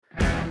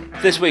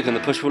This week on the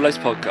Push Pull Legs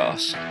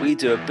podcast, we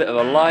do a bit of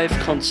a live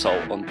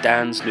consult on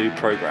Dan's new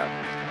programme.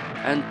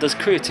 And does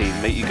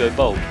creatine make you go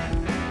bald?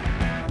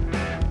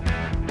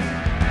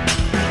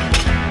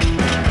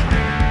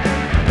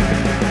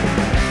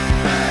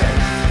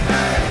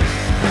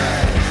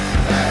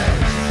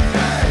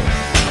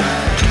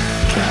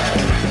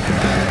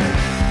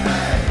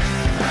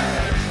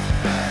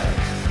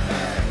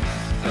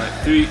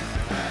 Alright, 3,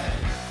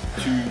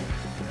 2,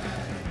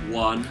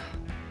 1.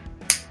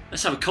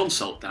 Let's have a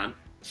consult, Dan.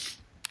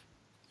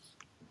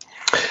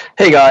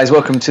 Hey guys,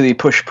 welcome to the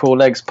Push Pull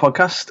Legs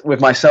podcast with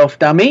myself,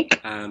 Dan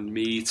Meek. And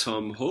me,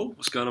 Tom Hall.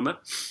 What's going on, man?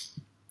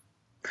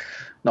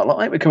 Not a lot,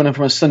 mate. We're coming in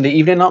from a Sunday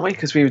evening, aren't we?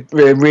 Because we're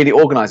really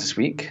organised this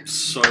week.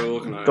 So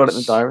organised. Got it in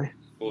the diary.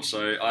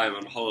 Also, I am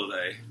on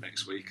holiday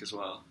next week as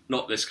well.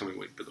 Not this coming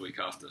week, but the week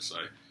after. So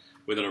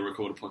we're going to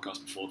record a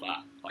podcast before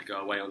that. I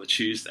go away on the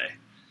Tuesday.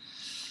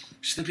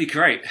 Which is going to be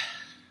great.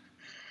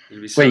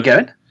 Where are you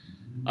going?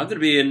 I'm going to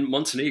be in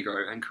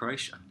Montenegro and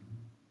Croatia.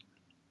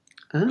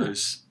 Oh.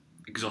 Those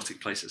exotic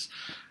places.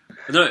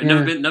 I don't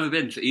know, never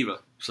been to either,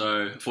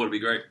 so I thought it'd be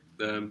great.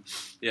 Going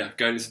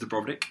into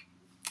Dubrovnik,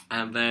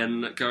 and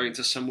then going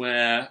to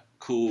somewhere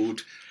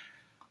called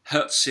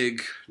Herceg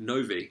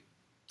Novi.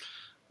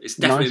 It's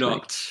definitely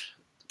not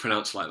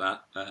pronounced like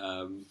that.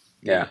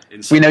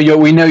 We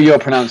know your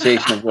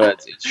pronunciation of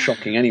words. It's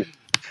shocking anyway.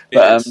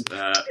 But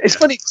it's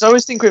funny because I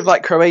always think with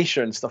like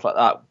Croatia and stuff like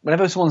that.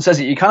 Whenever someone says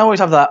it, you kind of always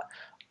have that.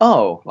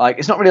 Oh, like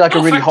it's not really like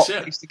a really hot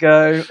place to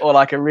go, or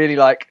like a really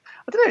like.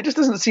 I don't know, it just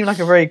doesn't seem like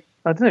a very,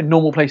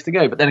 normal place to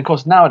go. But then, of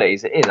course,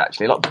 nowadays it is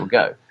actually. A lot of people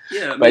go.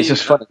 Yeah, but it's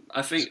just fun.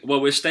 I think,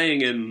 we're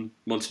staying in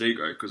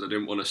Montenegro because I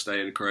didn't want to stay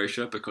in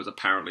Croatia because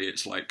apparently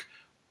it's like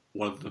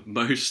one of the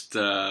most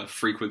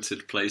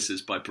frequented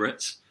places by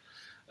Brits.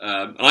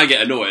 And I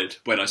get annoyed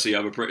when I see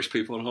other British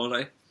people on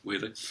holiday,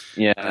 weirdly.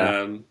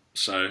 Yeah.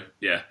 So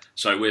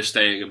we're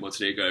staying in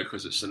Montenegro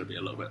because it's going to be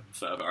a little bit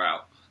further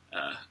out.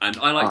 And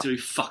I like to do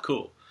fuck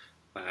all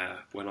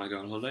when I go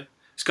on holiday.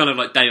 It's kind of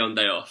like day on,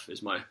 day off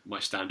is my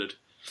standard.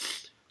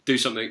 Do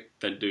something,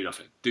 then do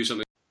nothing. Do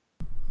something.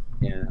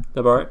 Yeah.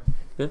 Am I right?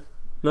 Yeah?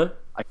 No?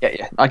 I get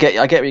you. I get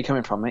where you're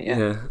coming from, mate.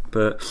 Yeah,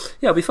 but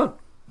it'll be fun.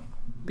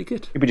 Be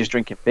good. You'll be just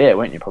drinking beer,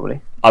 won't you, probably?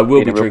 I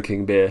will be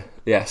drinking beer,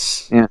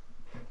 yes. Yeah.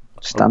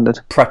 Standard.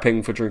 I'm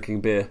prepping for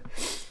drinking beer.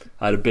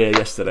 I had a beer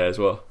yesterday as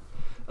well.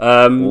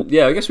 I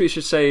guess we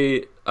should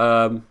say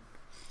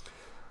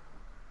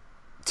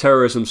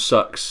terrorism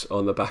sucks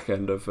on the back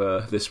end of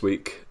this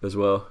week as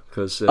well.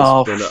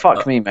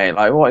 Fuck me, mate.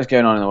 Like, what is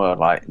going on in the world?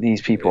 Like,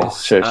 these people.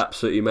 It's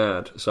absolutely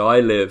mad. So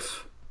I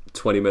live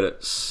 20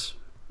 minutes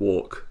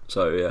walk.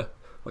 So, yeah,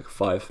 like a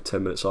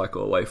 5-10 minute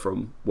cycle away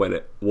from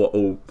what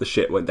all the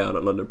shit went down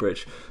at London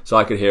Bridge. So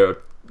I could hear a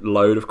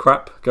load of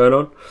crap going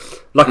on.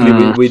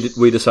 Luckily,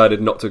 we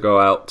decided not to go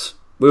out.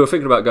 We were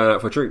thinking about going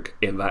out for a drink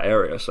in that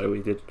area, so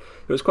we did.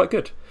 It was quite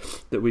good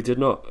that we did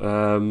not.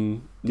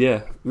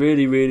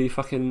 Really, really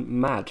fucking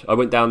mad. I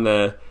went down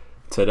there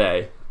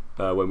today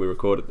when we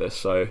recorded this,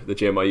 so the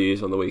gym I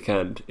use on the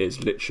weekend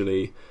is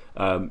literally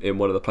in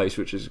one of the places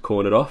which is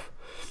cornered off.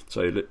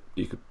 So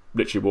you could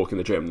literally walk in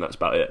the gym and that's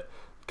about it.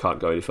 Can't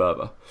go any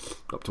further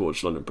up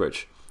towards London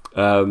Bridge.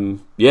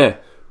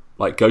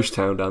 Like ghost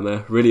town down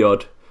there. Really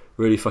odd,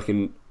 really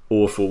fucking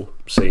awful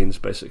scenes,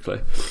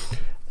 basically.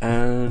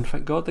 And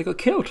thank God they got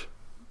killed.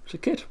 It's a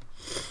kid.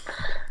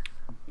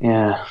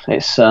 Yeah,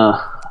 it's there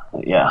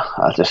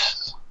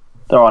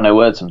are no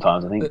words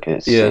sometimes. I think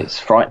it's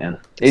frightening.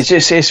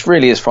 It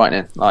really is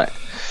frightening. Like,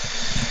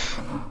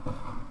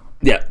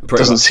 it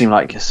doesn't seem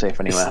like you're safe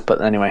anywhere.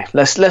 But anyway,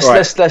 let's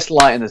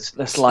lighten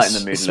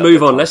the mood. Let's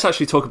move on. Let's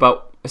talk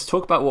about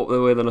what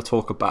we're going to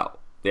talk about.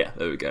 Yeah,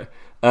 there we go.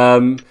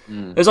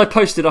 As I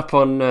posted up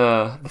on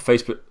the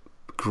Facebook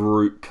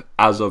group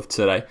as of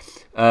today,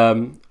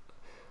 I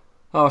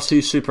was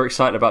super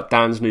excited about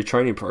Dan's new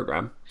training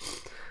program.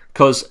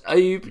 Because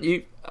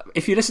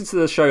if you listened to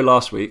the show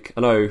last week,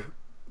 I know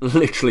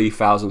literally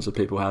thousands of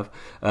people have.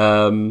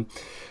 So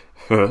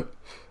we're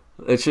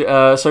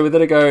going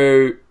to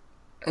go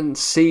and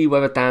see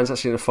whether Dan's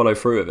actually going to follow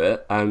through with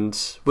it. And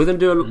we're going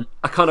to do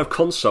a kind of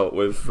consult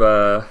with,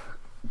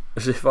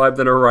 as if I'm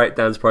going to write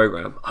Dan's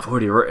program. I've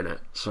already written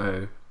it,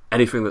 so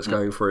anything that's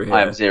going through here.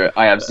 I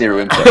have zero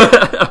input.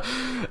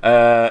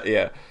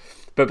 Yeah.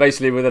 But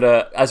basically,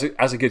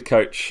 as a good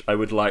coach, I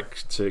would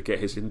like to get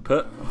his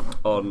input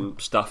on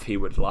stuff he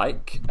would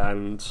like,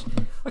 and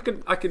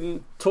I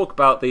can talk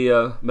about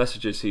the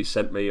messages he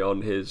sent me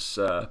on his.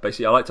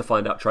 Basically, I like to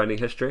find out training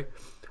history.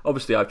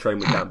 Obviously, I've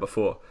trained with Dan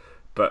before,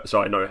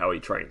 so I know how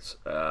he trains.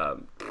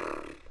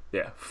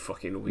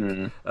 Fucking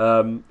weak.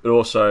 And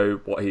also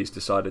what he's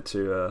decided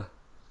to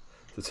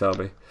tell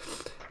me.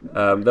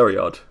 Very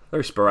odd,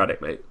 very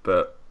sporadic, mate.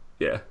 But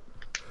yeah,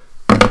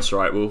 that's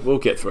right. We'll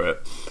get through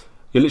it.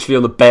 You're literally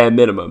on the bare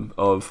minimum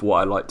of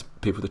what I like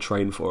people to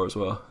train for as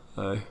well.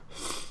 I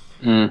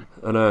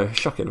know,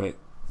 shocking, mate.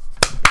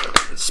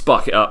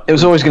 Spark it up. It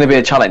was always going to be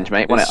a challenge,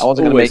 mate, wasn't it? I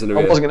wasn't going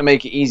to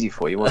make it easy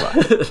for you, was I?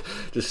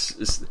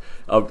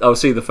 I'll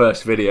see the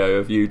first video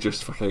of you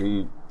just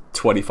fucking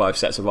 25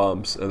 sets of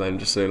arms, and then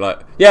just say like,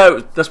 yeah,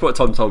 that's what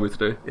Tom told me to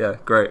do. Yeah,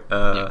 great.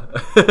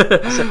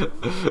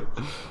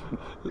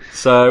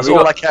 So that's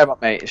all I care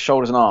about, mate. Is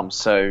shoulders and arms.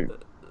 So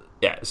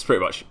yeah, it's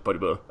pretty much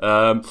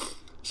bodybuilder.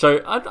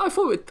 So I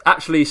thought we'd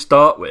actually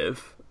start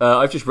with.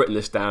 I've just written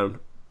this down.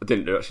 I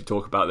didn't actually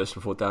talk about this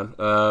before, Dan,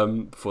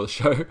 before the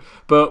show.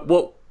 But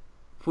what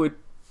would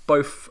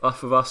both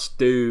of us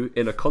do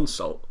in a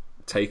consult,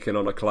 taken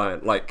on a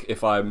client? Like,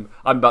 if I'm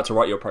about to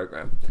write your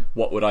program,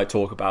 what would I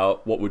talk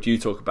about? What would you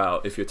talk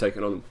about if you're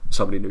taking on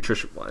somebody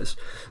nutrition-wise?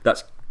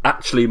 That's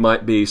actually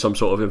might be some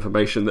sort of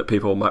information that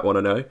people might want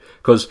to know.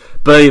 Because,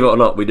 believe it or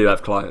not, we do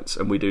have clients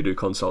and we do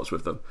consults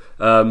with them.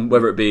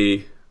 Whether it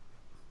be...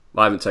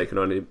 I haven't taken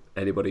on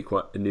anybody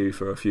quite new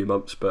for a few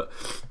months, but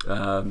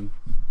I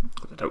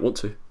don't want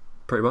to,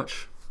 pretty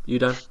much. You,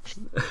 Dan?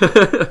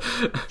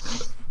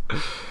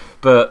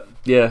 But,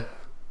 yeah.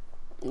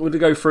 Would we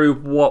go through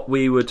what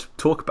we would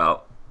talk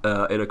about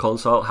in a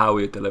consult, how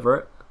we would deliver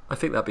it? I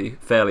think that'd be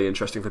fairly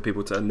interesting for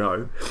people to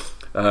know.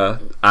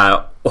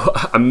 Our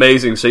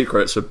amazing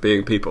secrets of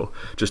being people,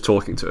 just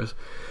talking to us.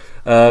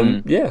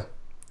 Yeah.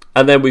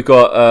 And then we've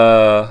got...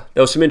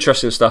 there was some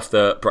interesting stuff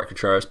that Brett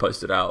Contreras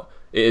posted out.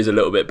 It is a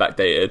little bit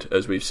backdated,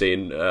 as we've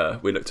seen.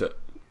 We looked at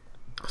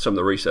some of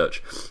the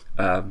research.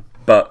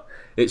 But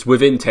it's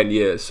within 10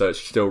 years, so it's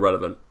still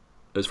relevant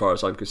as far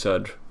as I'm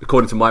concerned.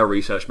 According to my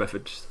research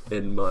methods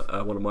in one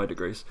of my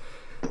degrees,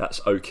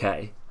 that's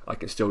okay. I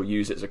can still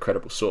use it as a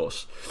credible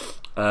source.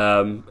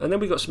 And then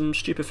we got some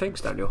stupid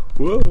things, Daniel.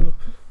 Whoa.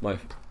 My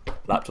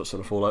laptop's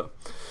going to fall out.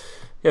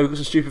 Yeah, we've got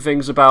some stupid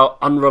things about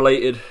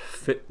unrelated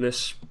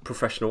fitness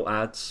professional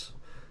ads.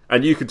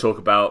 And you can talk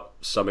about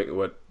something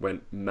that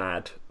went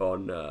mad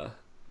on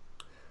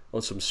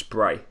some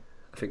spray.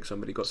 I think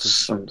somebody got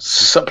some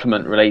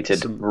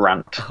supplement-related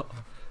rant.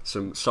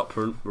 Some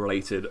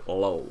supplement-related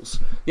lols.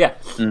 Yeah.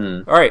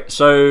 All right,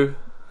 so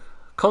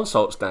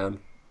consults, Dan.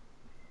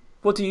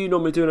 What do you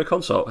normally do in a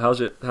consult?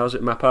 How's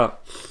it map out?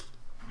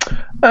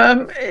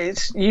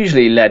 It's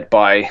usually led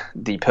by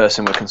the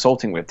person we're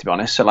consulting with, to be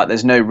honest. So like,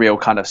 there's no real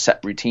kind of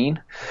set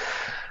routine.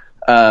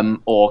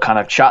 Or kind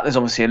of chat. There's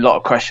obviously a lot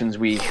of questions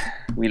we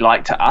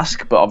like to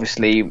ask, but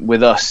obviously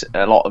with us,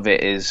 a lot of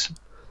it is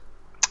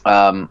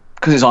because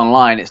it's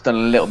online. It's done a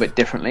little bit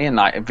differently, and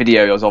like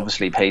video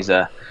obviously plays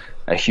a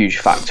huge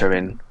factor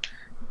in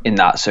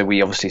that. So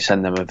we obviously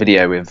send them a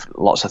video with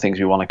lots of things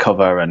we want to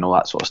cover and all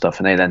that sort of stuff,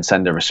 and they then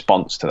send a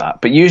response to that.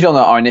 But usually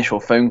on our initial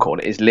phone call,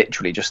 it is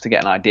literally just to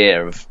get an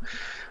idea of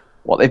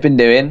what they've been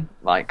doing,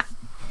 like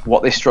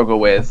what they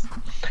struggle with.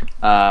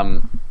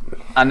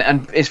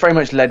 And it's very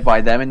much led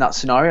by them in that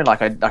scenario.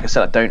 Like I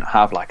said, I don't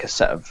have like a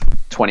set of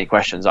 20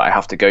 questions that I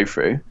have to go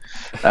through.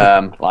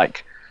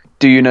 Like,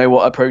 do you know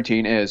what a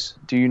protein is?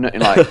 Do you know,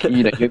 like,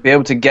 you'll be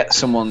able to get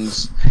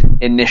someone's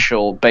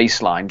initial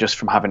baseline just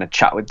from having a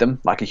chat with them,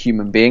 like a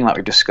human being, like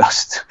we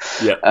discussed.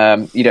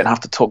 Yeah. You don't have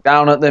to talk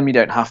down at them. You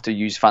don't have to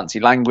use fancy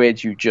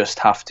language. You just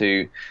have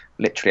to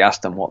literally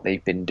ask them what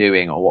they've been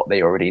doing or what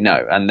they already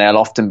know. And they'll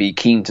often be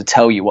keen to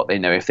tell you what they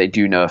know if they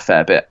do know a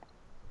fair bit,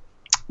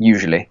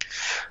 usually.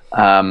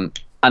 And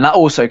that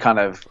also kind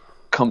of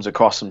comes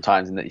across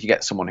sometimes in that you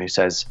get someone who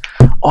says,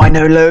 oh, I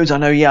know loads.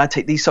 I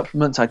take these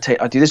supplements. I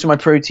do this with my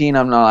protein.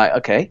 I'm like,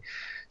 okay,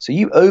 so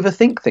you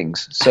overthink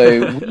things.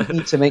 So we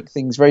need to make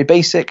things very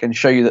basic and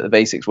show you that the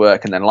basics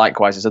work. And then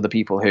likewise, there's other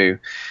people who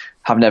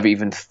have never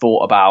even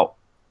thought about,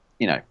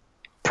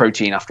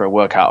 protein after a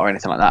workout or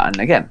anything like that. And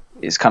again,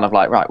 it's kind of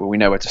like, right, well, we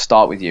know where to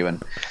start with you.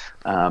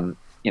 And,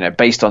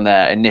 based on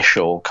their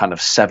initial kind of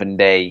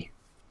 7-day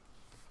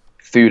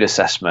food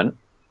assessment,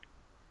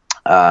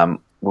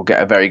 we'll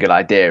get a very good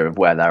idea of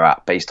where they're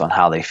at based on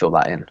how they fill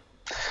that in,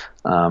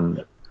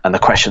 and the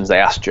questions they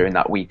ask during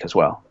that week as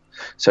well.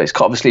 So it's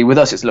obviously with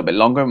us, it's a little bit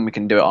longer and we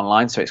can do it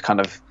online. So it's kind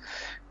of,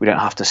 we don't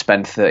have to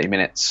spend 30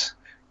 minutes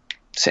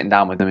sitting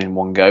down with them in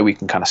one go. We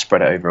can kind of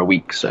spread it over a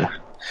week. So,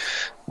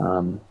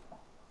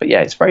 but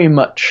yeah, it's very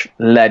much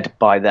led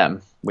by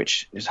them,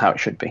 which is how it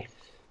should be.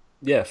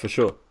 Yeah, for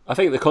sure. I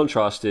think the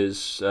contrast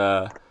is,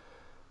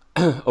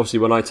 obviously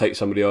when I take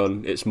somebody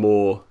on, it's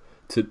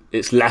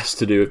less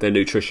to do with their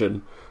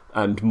nutrition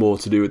and more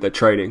to do with their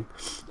training.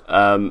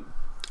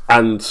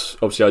 And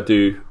obviously I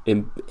do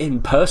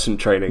in-person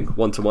training,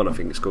 one-to-one I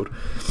think it's called.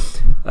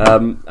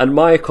 And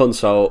my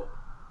consult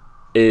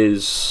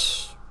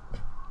is,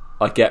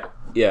 I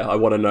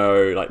want to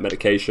know like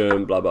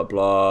medication, blah, blah,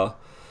 blah,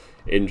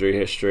 injury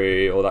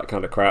history, all that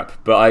kind of crap.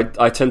 But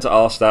I tend to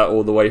ask that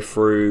all the way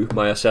through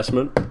my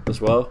assessment as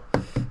well,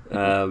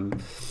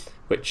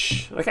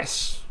 which I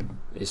guess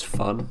is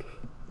fun.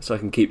 So I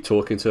can keep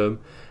talking to them,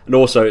 and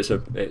also it's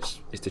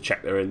to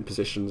check they're in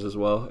positions as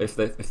well. If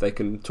they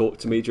can talk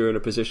to me during a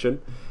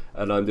position,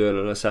 and I'm doing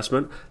an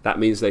assessment, that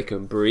means they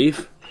can breathe,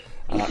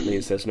 and that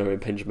means there's no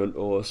impingement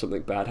or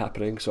something bad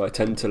happening. So I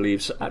tend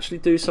to actually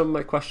do some of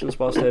my questions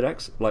whilst they're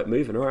like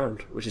moving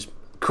around, which is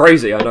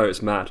crazy. I know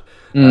it's mad,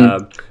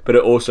 but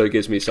it also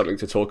gives me something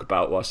to talk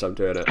about whilst I'm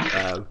doing it.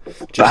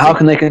 But how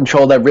can they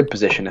control their rib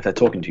position if they're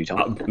talking to you,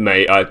 Tom?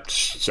 Mate, I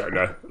don't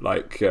know.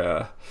 Like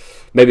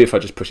maybe if I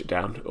just push it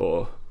down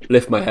or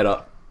lift my head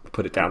up,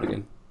 put it down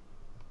again.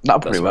 That'll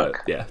probably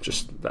work. Yeah,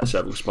 just that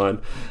cervical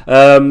spine.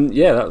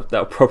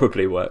 That'll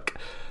probably work.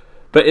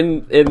 But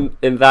in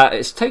that,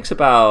 it takes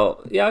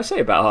about, I'd say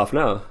about half an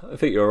hour. I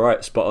think you're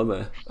right, spot on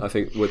there. I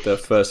think with the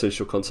first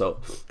initial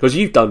consult. Because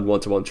you've done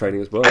one-to-one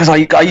training as well. Because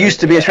I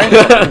used to be a trainer.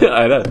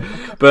 I know.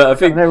 But I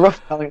think... They're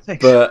rough how long it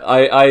takes. But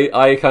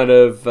I kind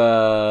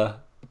of...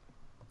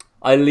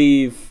 I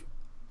leave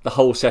the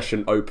whole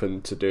session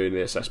open to doing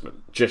the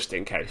assessment, just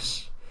in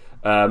case.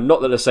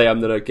 Not that I say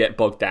I'm going to get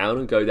bogged down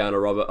and go down a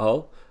rabbit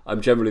hole.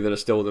 I'm generally going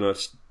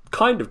to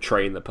kind of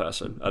train the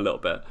person a little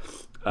bit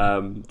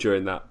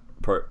during that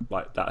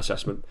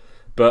assessment.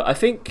 But I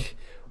think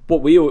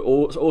what we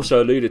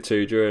also alluded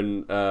to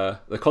during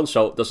the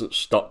consult doesn't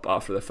stop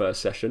after the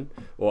first session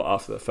or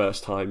after the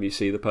first time you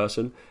see the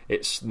person.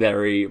 It's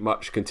very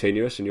much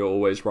continuous, and you're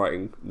always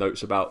writing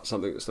notes about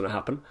something that's going to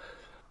happen.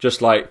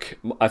 Just like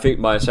I think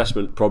my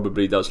assessment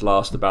probably does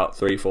last about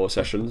 3-4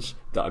 sessions,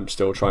 that I'm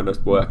still trying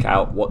to work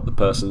out what the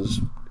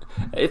person's,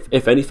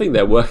 if anything,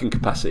 their working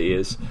capacity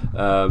is,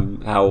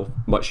 how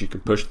much you can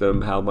push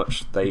them, how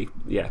much they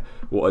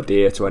will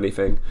adhere to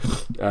anything,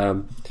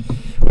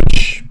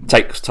 which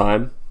takes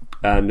time,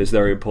 and is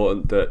very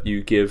important that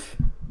you give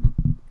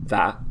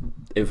that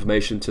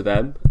information to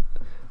them.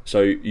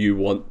 So you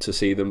want to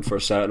see them for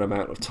a certain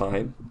amount of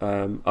time,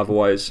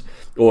 otherwise,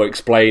 or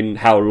explain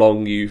how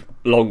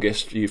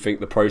longest you think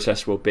the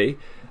process will be.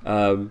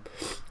 So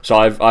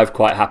I've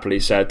quite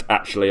happily said,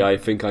 actually, I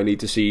think I need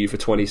to see you for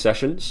 20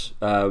 sessions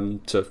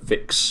to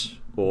fix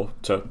or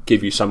to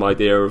give you some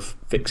idea of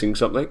fixing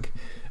something.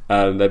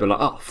 And they've been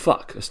like, oh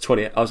fuck, it's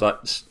 20. I was like,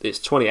 it's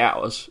 20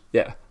 hours.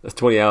 Yeah, that's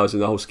 20 hours in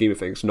the whole scheme of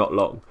things. Not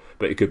long,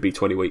 but it could be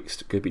 20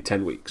 weeks. It could be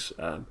 10 weeks.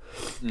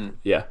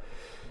 Yeah.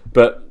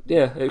 But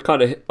yeah, it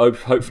kind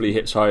of hopefully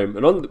hits home.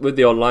 And with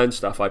the online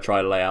stuff, I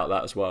try to lay out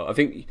that as well. I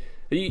think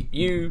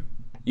you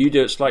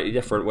do it slightly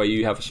different, where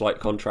you have a slight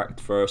contract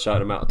for a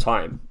certain amount of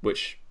time,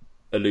 which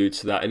alludes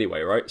to that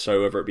anyway, right?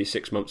 So whether it be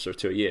 6 months or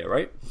to a year,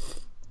 right?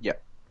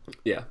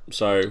 Yeah.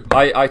 So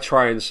I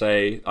try and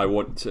say I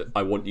want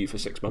you for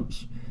 6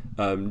 months,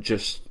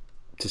 just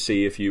to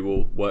see if you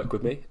will work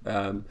with me,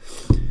 and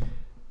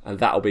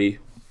that'll be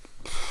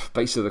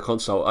basically the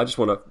consult. I just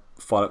want to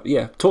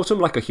talk to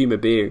them like a human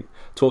being.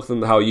 Talk to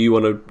them how you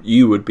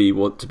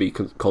want to be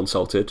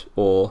consulted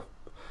or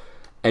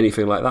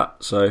anything like that.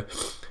 So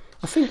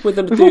I think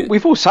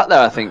we've all sat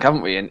there, I think,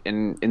 haven't we,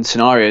 in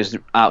scenarios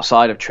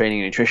outside of training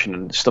and nutrition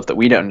and stuff that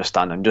we don't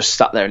understand, and just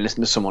sat there and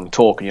listened to someone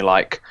talk, and you're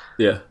like,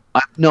 I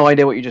have no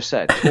idea what you just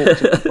said. Talk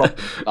to me properly.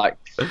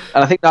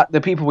 And I think that the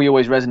people we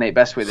always resonate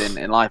best with in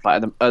life,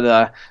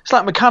 it's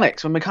like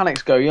mechanics. When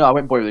mechanics go, I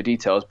won't bore you with the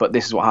details, but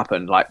this is what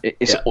happened.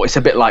 It's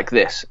a bit like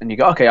this, and you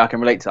go, okay, I can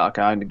relate to that.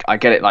 Okay, I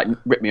get it. Like,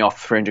 rip me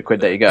off, 300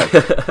 quid. There you go.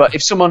 But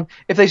if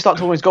they start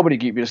talking this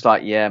gobbledygook, you're just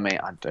like, yeah, mate,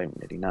 I don't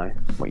really know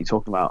what you're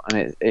talking about,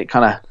 and it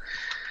kind of.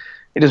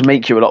 It does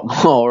make you a lot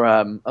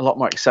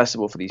more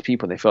accessible for these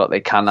people. They feel like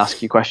they can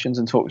ask you questions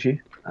and talk to you.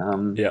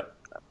 And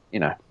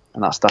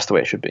that's the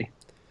way it should be.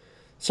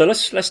 So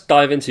let's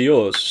dive into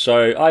yours.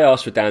 So I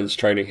asked for Dan's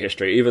training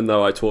history, even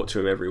though I talk to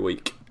him every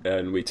week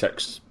and we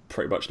text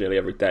pretty much nearly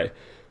every day.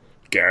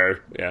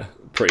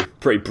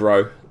 Pretty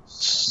bro.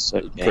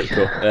 So, pretty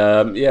cool.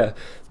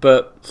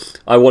 But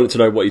I wanted to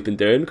know what you've been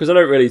doing, because I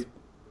don't really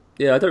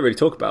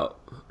talk about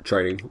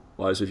training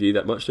wise with you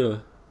that much, do I?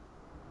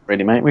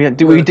 Really, mate.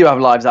 We do have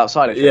lives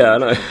outside of training. Yeah, I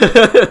know.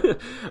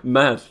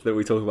 Mad that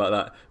we talk about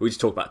that. We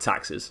just talk about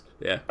taxes.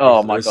 Yeah.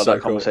 Oh my god, so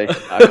that cool.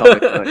 Conversation. I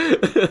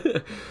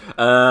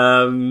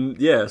can't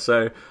yeah.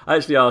 So I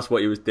actually asked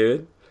what he was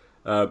doing,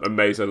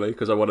 amazingly,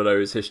 because I want to know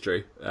his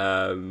history,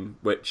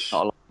 which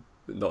not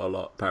a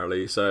lot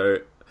apparently. So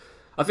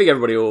I think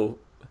everybody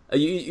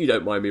you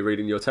don't mind me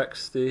reading your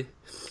text, do you?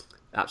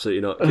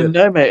 Absolutely not.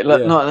 No, mate.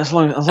 Not as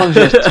long as you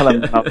just tell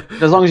them.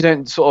 As long as you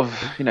don't sort of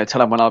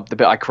tell them the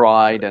bit I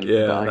cried and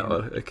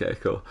okay,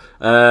 cool.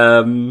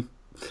 So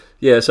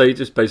he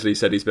just basically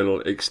said he's been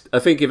on. I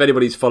think if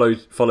anybody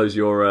follows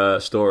your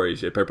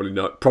stories, you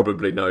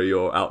probably know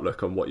your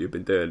outlook on what you've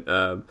been doing.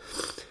 Been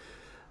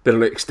on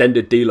an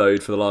extended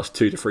deload for the last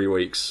 2 to 3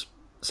 weeks.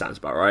 Sounds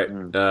about right.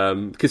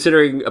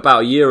 Considering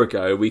about a year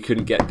ago we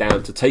couldn't get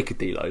down to take a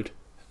deload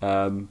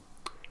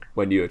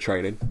when you were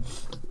training,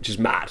 which is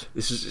mad.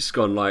 This has just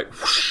gone like.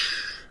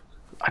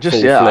 I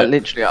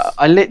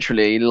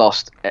literally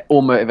lost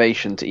all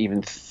motivation to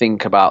even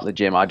think about the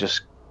gym. I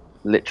just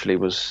literally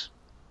was.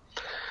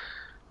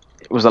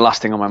 It was the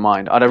last thing on my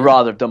mind. I'd have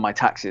rather have done my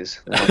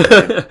taxes. So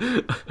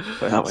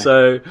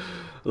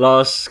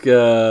where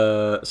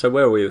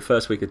are we? The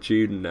first week of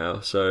June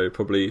now. So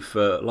probably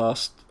for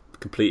last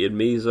completed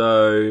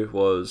meso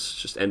was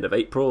just end of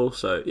April.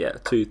 So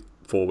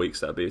 4 weeks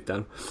that'll be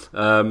done.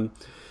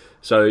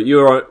 So you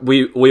were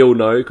we all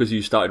know, because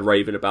you started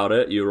raving about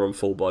it, you were on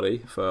full body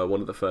for one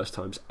of the first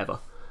times ever.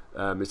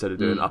 Instead of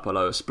doing upper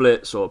lower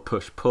splits or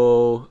push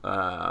pull,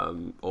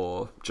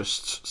 or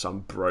just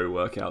some bro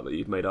workout that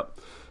you've made up.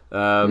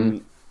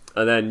 And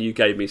then you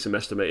gave me some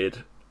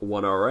estimated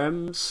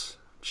 1RMs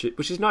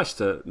which is nice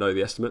to know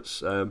the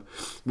estimates.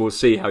 We'll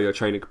see how your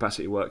training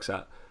capacity works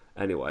out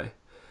anyway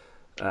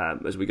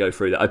as we go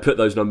through that. I put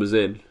those numbers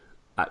in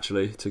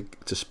actually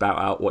to spout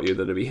out what you're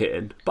going to be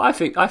hitting, but I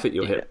think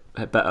you'll hit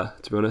better,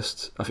 to be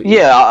honest. I think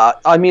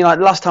I mean, like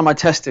the last time I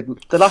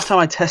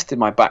tested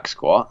my back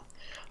squat,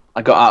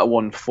 I got out at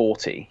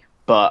 140,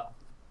 but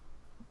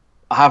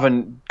I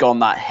haven't gone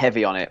that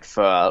heavy on it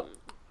for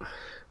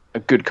a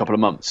good couple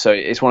of months. So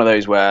it's one of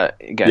those where,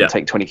 again,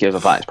 take 20 kilos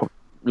off that. It's probably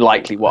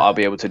likely what I'll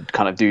be able to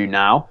kind of do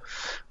now.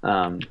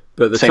 But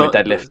the same with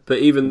deadlift. But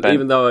even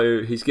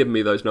though he's given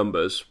me those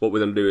numbers, what we're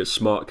going to do is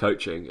smart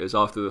coaching. Is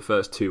after the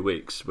first 2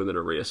 weeks, we're going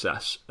to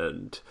reassess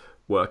and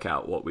work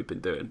out what we've been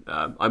doing.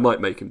 I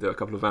might make him do a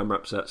couple of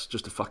AMRAP sets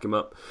just to fuck him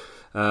up.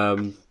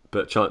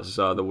 But chances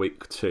are the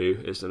week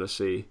 2 is going to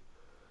see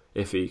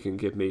if he can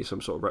give me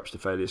some sort of reps to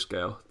failure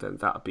scale. Then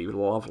that'd be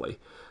lovely.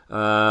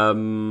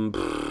 What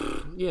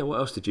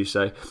else did you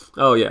say?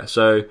 Oh yeah,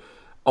 so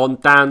on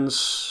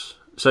Dan's,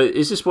 so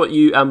is this what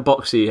you and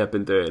Boxy have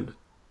been doing?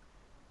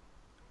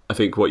 I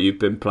think what you've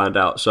been planned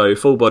out. So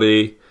full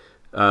body,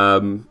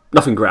 nothing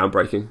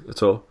groundbreaking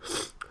at all.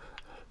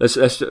 Let's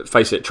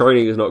face it,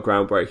 training is not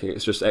groundbreaking.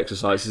 It's just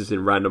exercises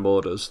in random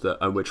orders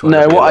and we're trying.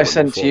 No, what I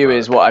sent to you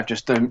is what I've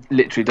just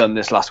literally done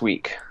this last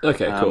week.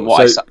 Okay, cool.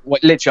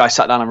 Literally, I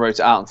sat down and wrote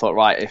it out and thought,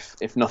 right,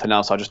 if nothing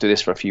else, I'll just do this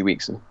for a few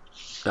weeks.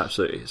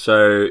 Absolutely.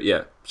 So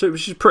yeah,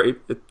 which is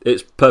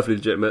it's perfectly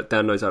legitimate.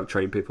 Dan knows how to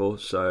train people.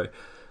 So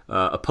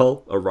a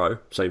pull, a row,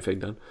 same thing,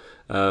 Dan.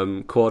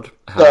 Quad,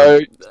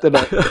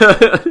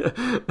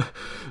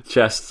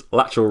 chest,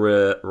 lateral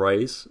rear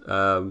raise.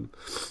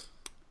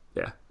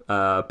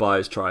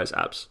 Buys, tries,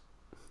 abs,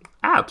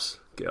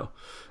 Gil.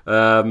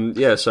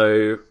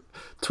 So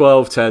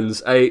 12,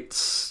 10s,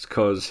 8s,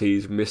 because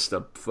he's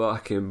Mr.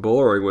 fucking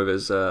boring with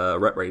his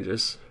rep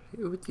ranges.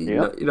 You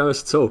know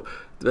us at all.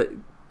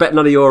 Bet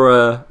none of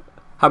your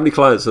how many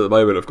clients at the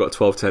moment have got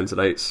 12, 10s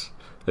and 8s?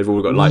 They've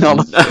all got like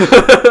 9s,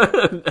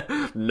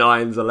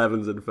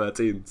 11s and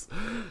 13s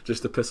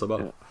just to piss them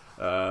off.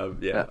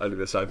 Only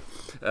the same.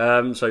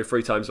 So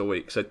 3 times a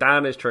week. So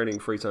Dan is training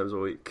 3 times a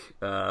week,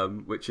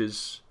 which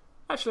is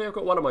actually, I've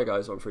got one of my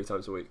guys on 3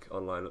 times a week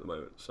online at the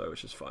moment, so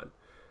which is fine.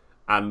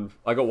 And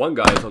I got one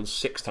guy who's on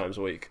 6 times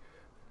a week,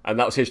 and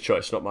that was his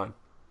choice, not mine.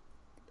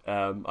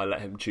 I let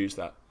him choose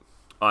that.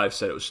 I've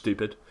said it was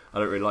stupid. I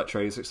don't really like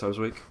training 6 times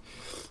a week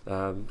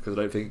because I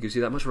don't think it gives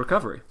you that much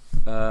recovery.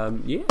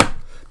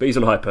 But he's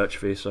on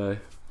hypertrophy, so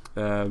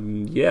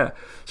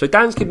So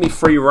Dan's given me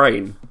free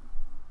reign,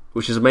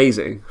 which is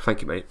amazing.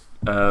 Thank you, mate.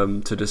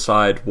 To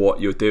decide what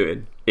you're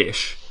doing,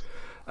 ish.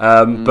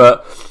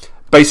 But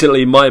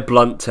basically, my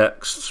blunt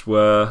texts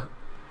were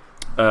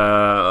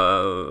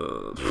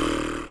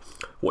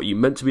what you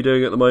meant to be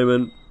doing at the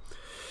moment.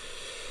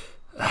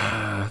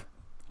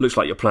 Looks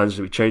like your plans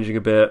will be changing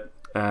a bit.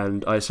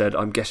 And I said,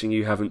 I'm guessing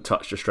you haven't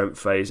touched a strength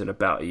phase in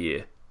about a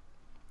year.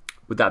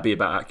 Would that be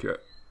about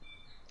accurate?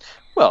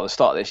 Well, at the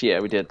start of this year,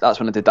 we did. That's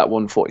when I did that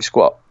 140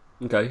 squat.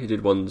 Okay, you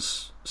did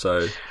ones,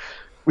 so...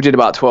 We did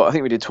about 12, I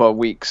think we did 12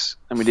 weeks,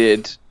 and we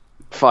did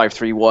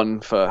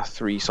 5-3-1 for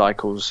 3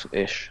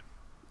 cycles-ish.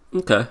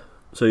 Okay,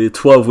 so you did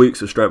 12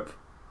 weeks of strength?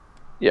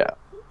 Yeah.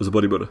 As a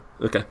bodybuilder?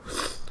 Okay,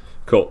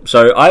 cool.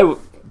 So I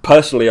would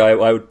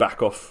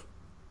back off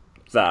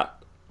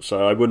that,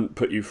 so I wouldn't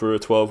put you through a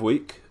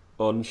 12-week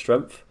on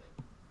strength.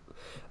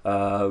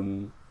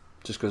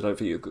 Just because I don't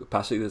think you've got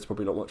capacity, there's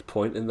probably not much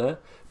point in there.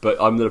 But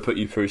I'm going to put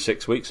you through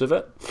 6 weeks of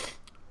it.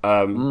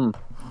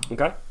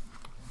 Okay?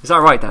 Is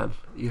that right, Dan?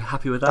 Are you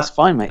happy with that? That's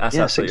fine, mate. That's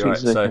absolutely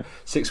 6 weeks right. So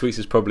 6 weeks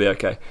is probably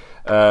okay.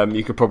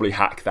 You could probably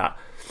hack that.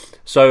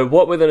 So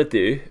what we're going to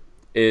do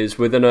is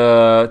we're going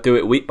to do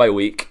it week by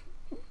week.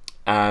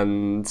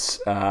 And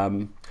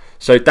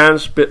so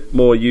Dan's a bit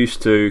more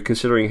used to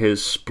considering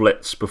his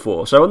splits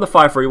before. So on the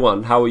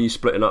 5-3-1, how are you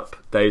splitting up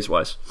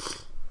days-wise?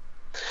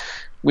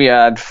 We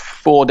had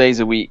 4 days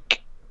a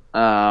week,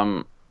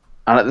 and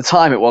at the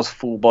time it was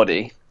full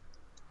body,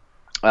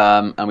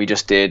 and we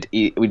just did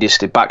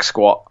back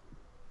squat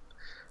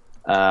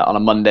on a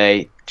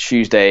Monday,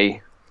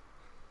 Tuesday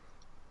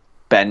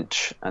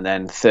bench, and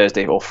then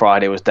Thursday or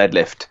Friday was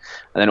deadlift,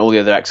 and then all the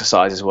other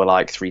exercises were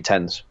like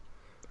 310s.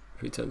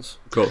 310s,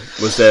 cool.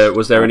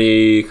 Was there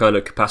any kind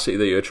of capacity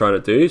that you were trying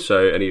to do?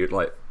 So any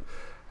like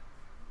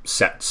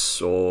sets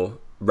or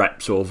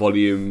reps or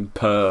volume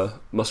per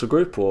muscle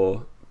group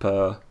or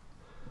per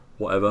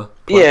whatever?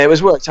 Yeah, it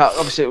was worked out.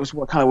 Obviously, it was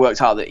kind of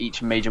worked out that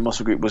each major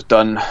muscle group was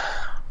done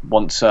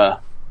once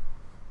a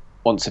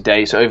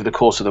day. So over the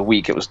course of the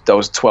week, there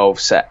was 12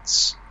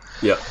 sets.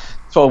 Yeah,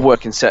 12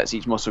 working sets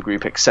each muscle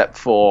group, except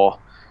for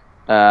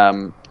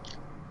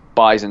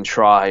bis and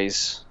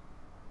tris,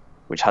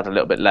 which had a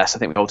little bit less. I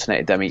think we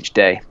alternated them each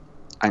day,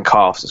 and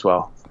calves as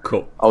well.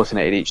 Cool.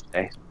 Alternated each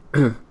day.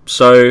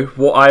 So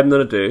what I'm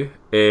going to do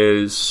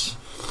is,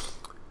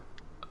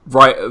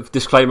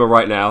 disclaimer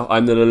right now,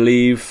 I'm going to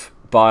leave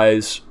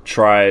bis,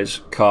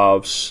 tris,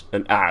 calves,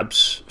 and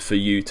abs for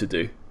you to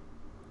do.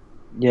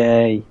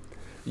 Yay.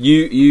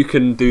 You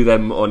can do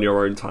them on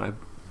your own time,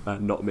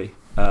 not me.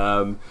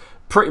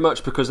 Pretty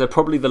much because they're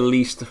probably the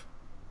least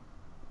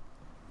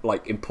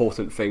like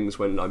important things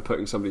when I'm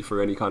putting somebody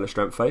through any kind of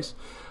strength phase.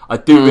 I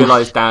do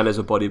realise Dan is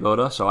a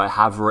bodybuilder, so I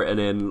have written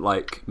in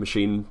like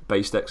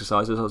machine-based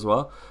exercises as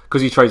well,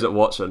 because he trains at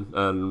Watson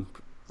and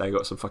they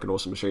got some fucking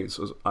awesome machines,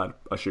 I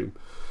assume.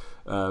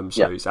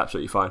 So he's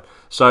absolutely fine.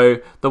 So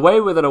the way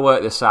we're going to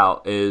work this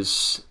out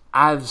is,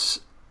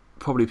 as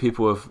probably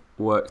people have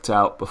worked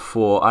out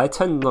before, I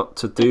tend not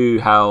to do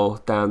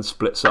how Dan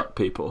splits up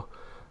people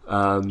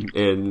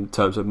in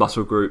terms of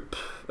muscle group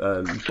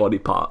and body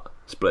part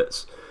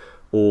splits,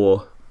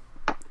 or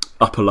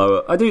upper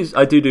lower. I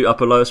do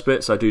upper lower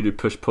splits. I do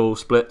push pull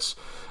splits.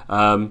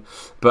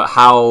 But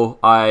how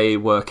I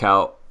work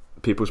out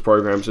people's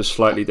programs is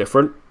slightly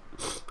different.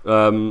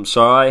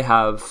 So I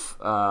have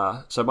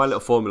so my little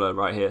formula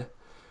right here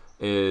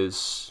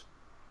is,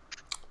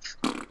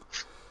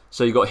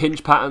 so you got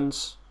hinge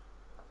patterns,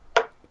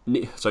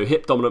 so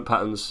hip dominant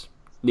patterns,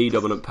 knee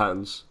dominant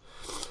patterns,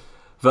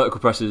 vertical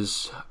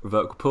presses,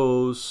 vertical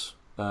pulls,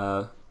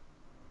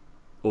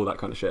 all that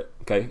kind of shit.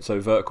 Okay, so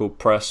vertical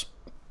press,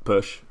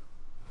 push,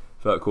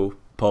 vertical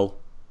pull,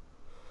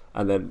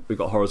 and then we've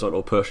got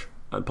horizontal push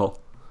and pull.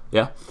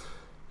 Yeah,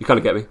 you kind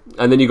of get me.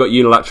 And then you got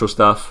unilateral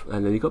stuff,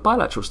 and then you got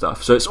bilateral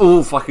stuff. So it's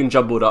all fucking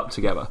jumbled up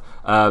together.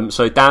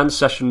 So Dan's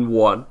session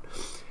 1,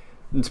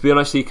 and to be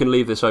honest, he can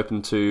leave this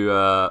open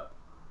to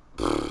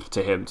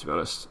him. To be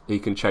honest, he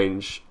can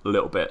change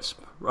little bits.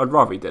 I'd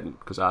rather he didn't,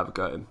 because I have a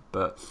go at him.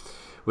 But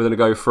we're going to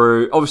go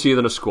through, obviously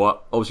then a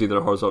squat, obviously then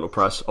a horizontal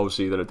press,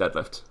 obviously then a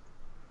deadlift,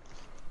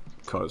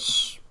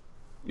 because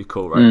you're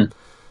cool, right?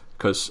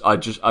 Because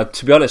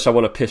to be honest, I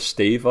want to piss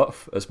Steve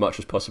off as much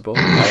as possible,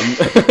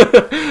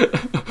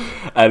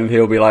 and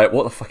he'll be like,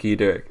 "What the fuck are you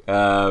doing?"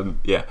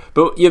 Yeah,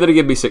 but you're gonna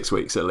give me 6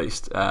 weeks at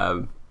least.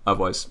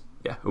 Otherwise,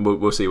 yeah,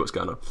 we'll see what's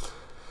going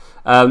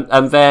on.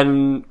 And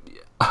then,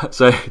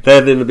 so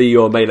they're going to be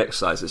your main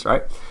exercises,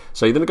 right?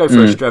 So you're going to go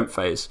through a strength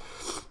phase.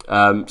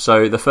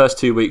 So the first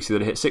 2 weeks you're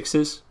going to hit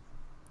 6s,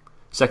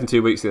 second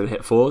 2 weeks you're going to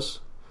hit 4s,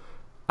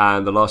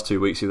 and the last 2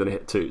 weeks you're going to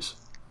hit 2s.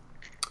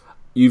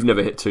 You've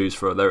never hit 2s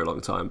for a very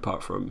long time,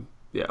 apart from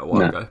a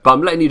while ago. But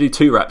I'm letting you do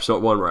 2 reps,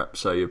 not 1 rep,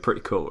 so you're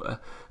pretty cool there.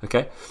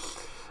 Okay.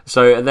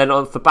 So, and then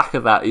on the back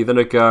of that, you're going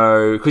to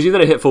go, because you're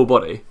going to hit full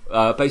body.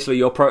 Basically,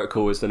 your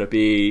protocol is going to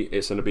be,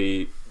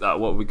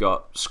 what we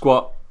got: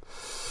 squat,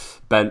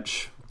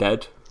 bench,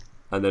 dead,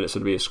 and then it's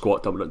going to be a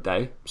squat dominant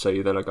day. So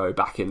you're going to go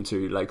back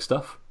into leg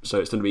stuff. So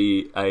it's going to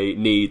be a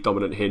knee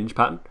dominant hinge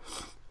pattern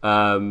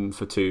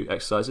for 2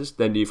 exercises.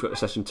 Then you've got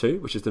session 2,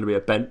 which is going to be a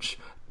bench,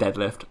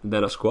 deadlift, and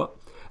then a squat.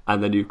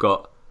 And then you've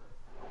got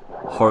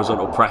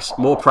horizontal press,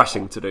 more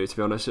pressing to do, to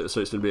be honest. So it's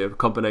going to be a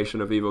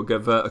combination of either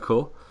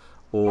vertical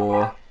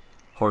or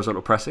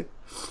horizontal pressing.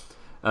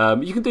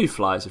 You can do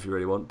flies if you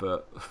really want,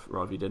 but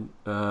rather you didn't.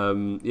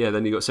 Then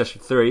you've got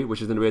session 3,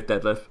 which is going to be a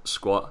deadlift,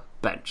 squat,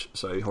 bench,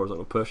 so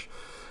horizontal push.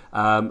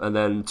 And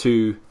then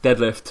 2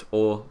 deadlift,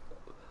 or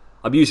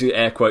I'm using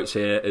air quotes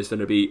here, is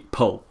going to be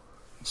pull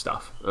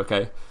stuff.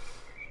 Okay,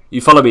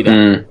 you follow me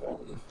there?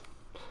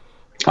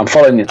 I'm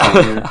following you.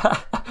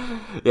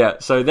 Yeah,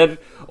 so then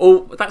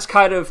that's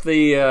kind of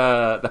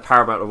the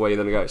paramount of where you're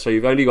going to go. So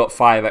you've only got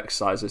 5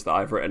 exercises that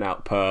I've written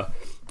out per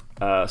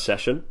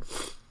session,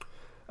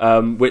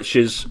 which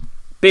is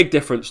big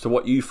difference to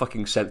what you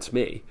fucking sent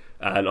me.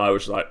 And I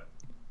was like,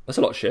 that's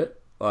a lot of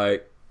shit.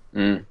 Like,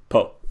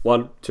 pull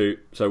 1, 2.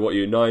 So what are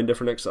you? 9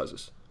 different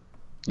exercises.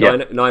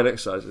 Nine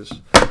exercises.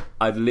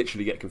 I'd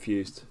literally get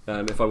confused.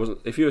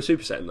 If you were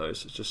supersetting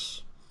those, it's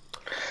just.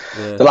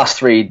 Yeah. The last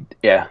 3,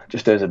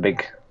 just there's a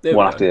big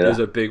one after the other. There's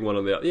a big one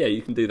on the other. Yeah,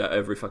 you can do that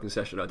every fucking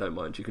session. I don't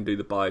mind. You can do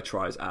the bi,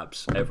 tris,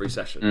 abs every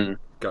session.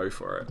 Go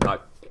for it.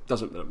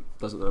 Doesn't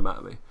matter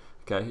to me.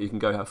 Okay, you can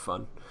go have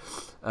fun.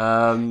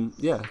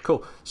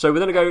 Cool. So we're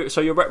gonna go.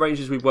 So your rep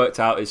ranges we've worked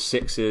out is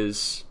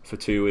 6s for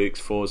 2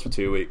 weeks, 4s for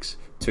 2 weeks,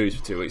 2s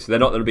for 2 weeks. So they're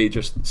not going to be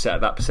just set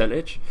at that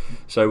percentage.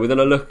 So we're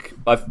gonna look.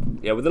 We're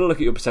gonna look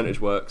at your percentage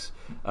works.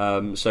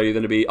 So you're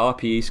going to be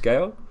RPE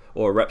scale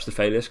or reps to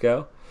failure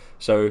scale.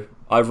 So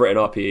I've written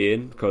RPE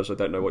in because I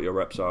don't know what your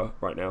reps are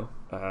right now.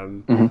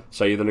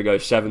 So you're going to go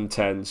 7,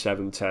 10,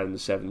 7, 10,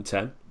 7,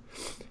 10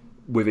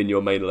 within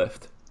your main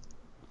lift.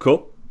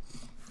 Cool?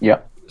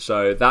 Yeah.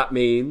 So that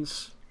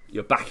means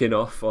you're backing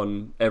off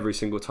on every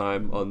single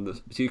time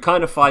so you're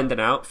kind of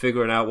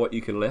figuring out what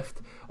you can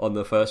lift on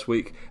the first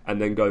week,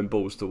 and then going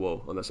balls to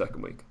wall on the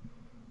second week.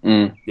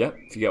 Yeah,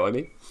 if you get what I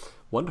mean.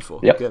 Wonderful.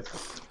 Yep. Good.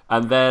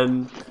 And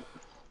then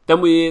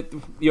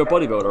you're a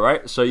bodybuilder,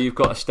 right? So you've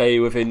got to stay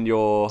within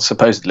your...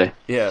 Supposedly.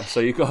 Yeah, so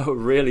you've got to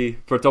really,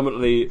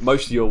 predominantly,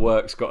 most of your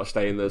work's got to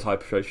stay in those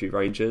hypertrophy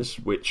ranges,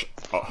 which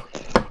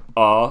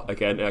are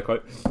again, air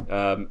quote,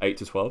 8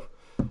 to 12.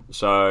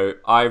 So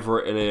I've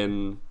written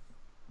in,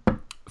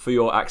 for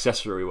your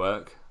accessory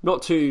work,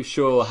 not too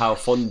sure how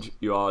fond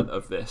you are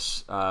of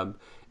this,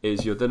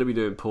 is you're going to be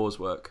doing pause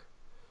work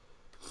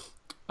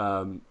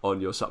on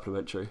your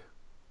supplementary,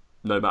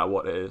 no matter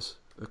what it is,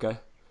 okay?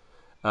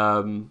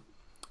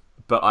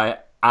 But I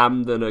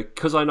am going to,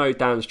 because I know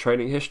Dan's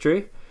training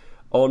history,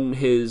 on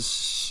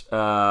his,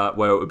 it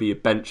would be a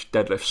bench,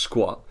 deadlift,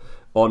 squat,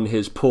 on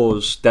his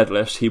pause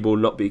deadlifts, he will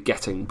not be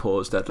getting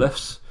pause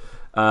deadlifts,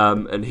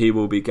 and he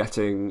will be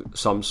getting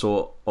some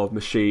sort of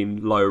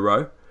machine low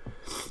row,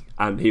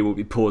 and he will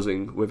be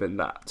pausing within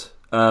that.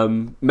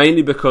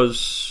 Mainly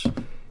because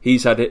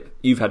you've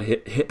had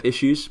hip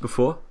issues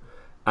before,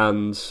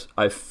 and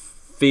I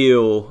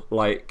feel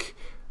like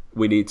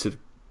we need to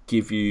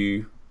give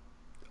you,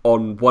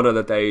 on one of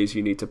the days,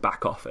 you need to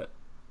back off it,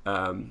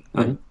 and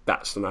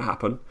that's going to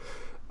happen.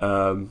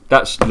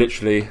 That's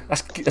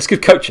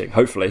good coaching.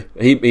 Hopefully,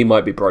 he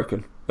might be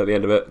broken at the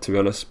end of it, to be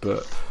honest.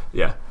 But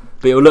yeah,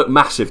 but it'll look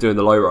massive doing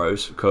the low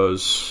rows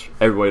because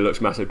everybody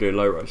looks massive doing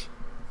low rows.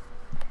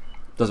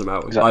 Doesn't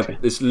matter. Exactly.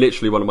 It's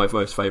literally one of my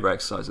most favourite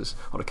exercises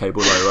on a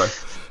cable low row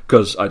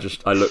because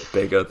I look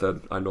bigger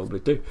than I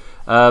normally do.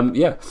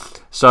 Yeah.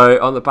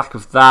 So on the back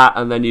of that,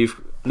 and then you've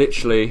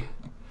literally,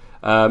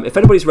 if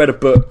anybody's read a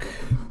book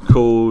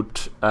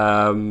called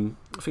I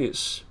think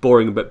it's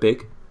Boring But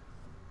Big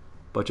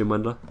by Jim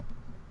Wendler,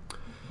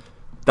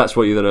 that's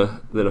what you're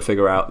gonna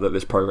figure out that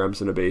this program's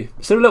gonna be.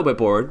 It's a little bit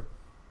boring,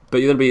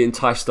 but you're gonna be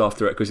enticed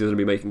after it because you're gonna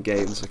be making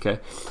gains, okay?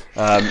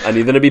 And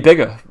you're gonna be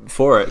bigger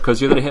for it because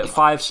you're gonna hit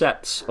 5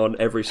 sets on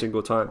every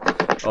single time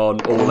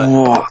on all that.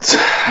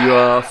 What? You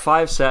are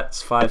 5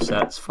 sets, 5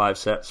 sets, 5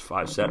 sets,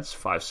 5 sets,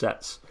 5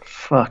 sets.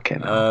 Fucking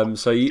hell.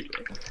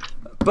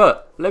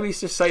 But let me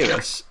just say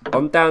this: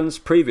 on Dan's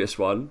previous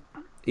one,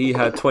 he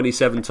had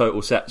 27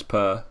 total sets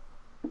per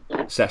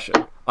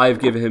session. I've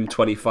given him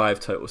 25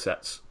 total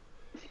sets.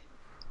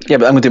 Yeah,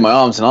 but I'm going to do my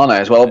arms and aren't I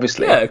as well,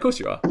 obviously. Yeah, of course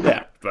you are.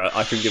 Yeah, but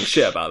I couldn't give a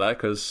shit about that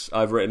because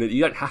I've written it.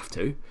 You don't have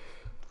to.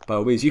 By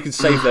all means, you can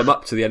save them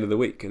up to the end of the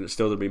week and it's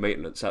still going to be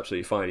maintenance.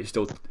 Absolutely fine.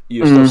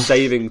 You're still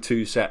saving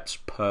 2 sets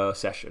per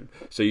session.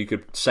 So you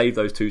could save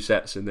those 2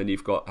 sets and then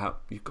you've got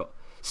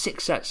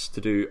 6 sets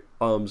to do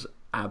arms,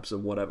 abs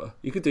and whatever.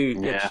 You could do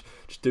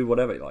just do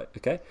whatever you like,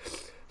 okay?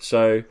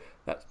 So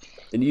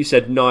and you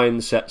said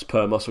 9 sets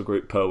per muscle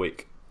group per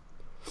week.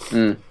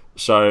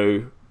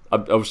 So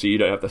obviously you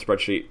don't have the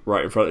spreadsheet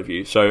right in front of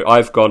you, so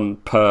I've gone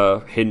per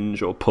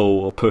hinge or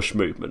pull or push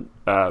movement.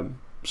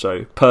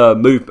 So per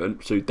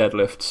movement, so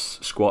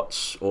deadlifts,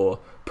 squats or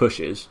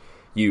pushes,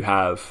 you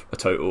have a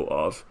total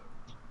of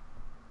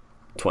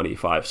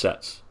 25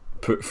 sets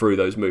through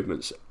those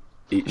movements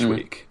each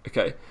week.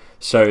 Okay,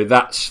 so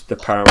that's the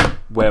param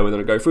where we're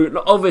going to go through.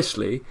 Now,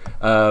 obviously,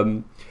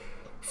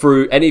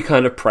 through any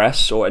kind of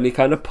press or any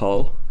kind of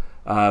pull,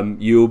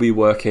 you'll be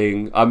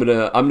working. I'm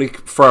gonna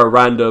throw a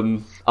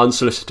random,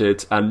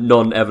 unsolicited and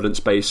non-evidence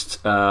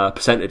based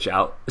percentage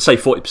out. Say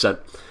 40%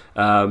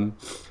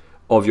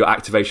 of your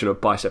activation of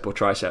bicep or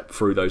tricep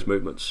through those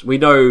movements. We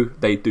know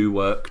they do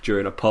work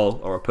during a pull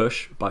or a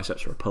push.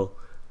 Biceps or a pull,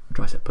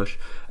 tricep push.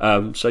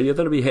 So you're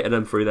going to be hitting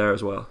them through there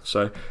as well.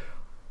 So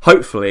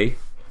hopefully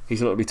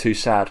he's not going to be too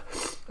sad.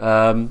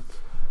 So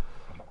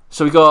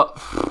we got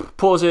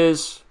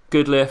pauses,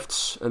 good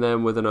lifts, and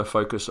then we're going to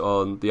focus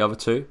on the other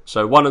 2.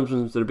 So one of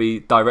them is going to be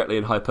directly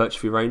in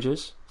hypertrophy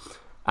ranges,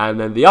 and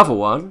then the other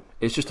one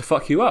is just to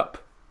fuck you up.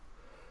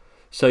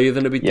 So you're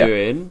going to be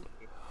doing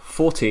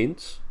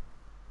 14s,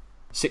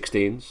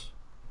 16s,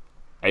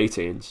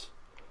 18s,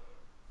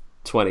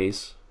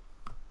 20s,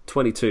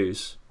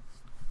 22s,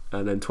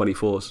 and then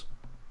 24s.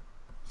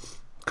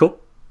 Cool?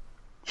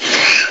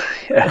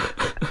 Yeah.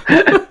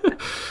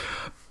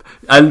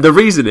 And the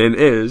reasoning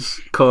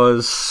is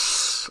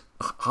because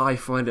I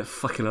find it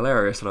fucking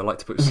hilarious and I like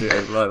to put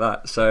shit like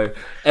that. So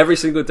every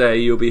single day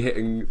you'll be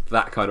hitting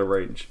that kind of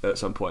range at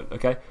some point,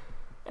 okay?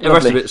 The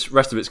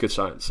rest of it's good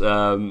science.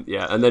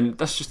 Yeah, and then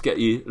let's just get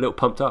you a little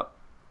pumped up.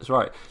 That's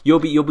right. You'll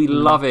be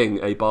loving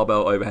a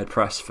barbell overhead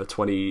press for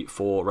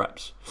 24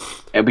 reps.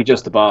 It'll be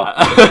just the bar.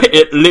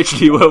 It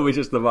literally will be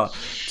just the bar.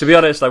 To be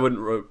honest, I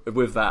wouldn't.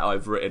 With that,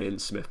 I've written in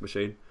Smith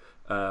machine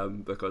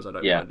because I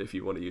don't mind if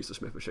you want to use the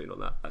Smith machine on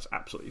that. That's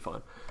absolutely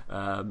fine.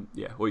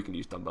 Yeah, or you can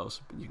use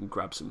dumbbells. You can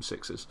grab some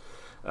 6s.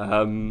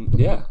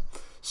 Yeah,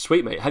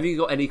 sweet mate. Have you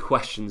got any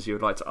questions you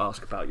would like to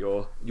ask about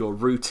your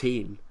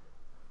routine?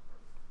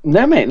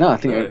 No, mate. No, I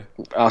think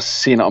us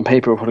seeing it on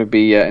paper will probably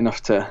be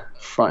enough to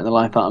frighten the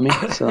life out of me.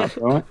 So that's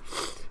all right.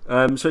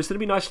 So it's going to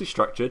be nicely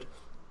structured.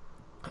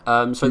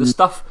 So the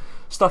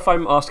stuff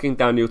I'm asking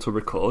Daniel to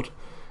record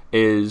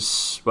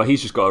is, well,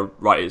 he's just got to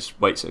write his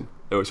weights in.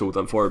 It's all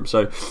done for him.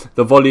 So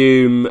the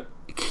volume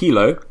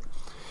kilo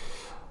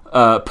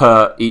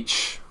per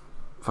each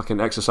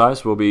fucking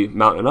exercise will be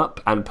mounting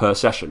up and per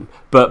session.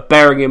 But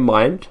bearing in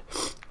mind,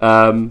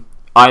 I'm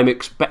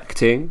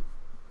expecting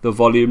the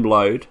volume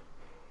load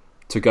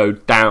to go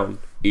down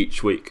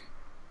each week.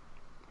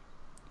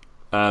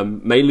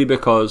 Mainly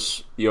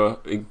because you're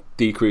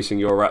decreasing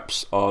your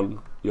reps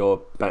on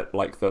your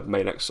the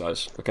main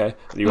exercise, okay?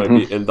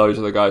 And those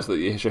are the guys that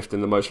you're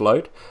shifting the most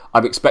load.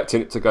 I'm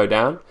expecting it to go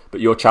down,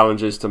 but your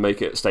challenge is to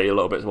make it stay a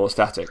little bit more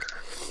static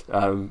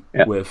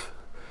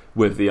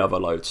with the other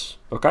loads,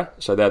 okay?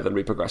 So they're going to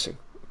be progressing,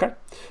 okay?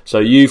 So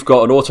you've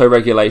got an auto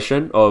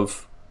regulation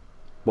of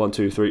 1,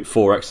 2, 3,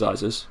 4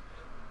 exercises.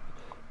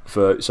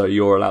 So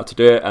you're allowed to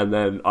do it, and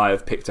then I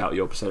have picked out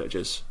your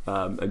percentages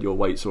and your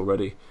weights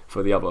already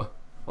for the other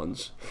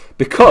ones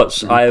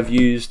because I have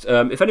used.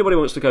 If anybody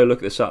wants to go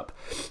look this up,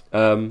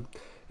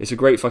 it's a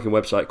great fucking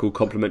website called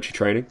Complementary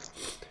Training.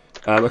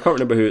 I can't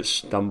remember who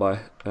it's done by.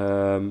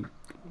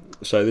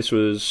 So this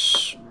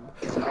was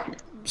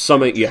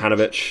Samit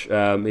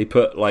Johanovic. He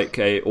put like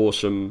a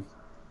awesome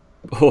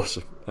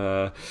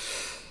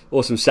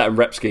set and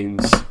rep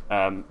schemes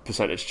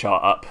percentage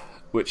chart up,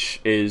 which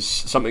is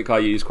something I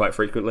use quite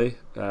frequently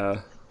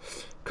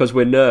because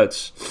we're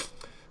nerds.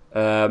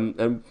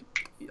 And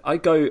I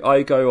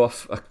go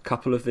off a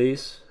couple of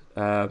these,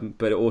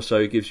 but it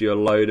also gives you a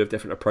load of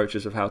different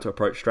approaches of how to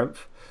approach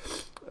strength.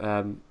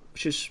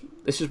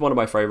 This is one of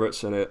my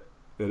favourites, and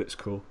it's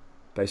cool,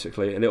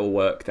 basically, and it'll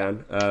work,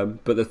 Dan.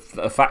 But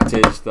the fact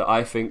is that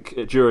I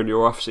think during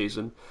your off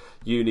season,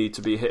 you need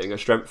to be hitting a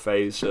strength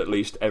phase at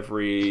least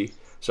every.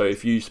 So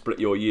if you split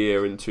your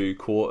year into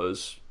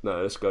quarters,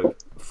 no, let's go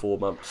 4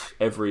 months.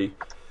 Every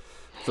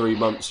 3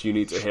 months, you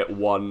need to hit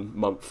 1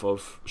 month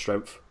of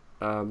strength.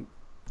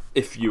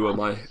 If you are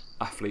my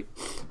athlete,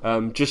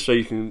 just so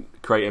you can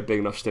create a big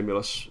enough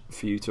stimulus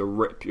for you to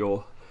rip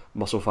your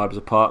muscle fibers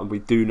apart. And we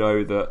do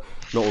know that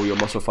not all your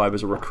muscle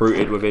fibers are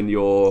recruited within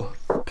your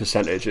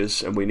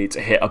percentages, and we need to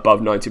hit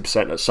above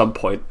 90% at some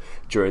point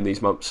during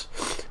these months,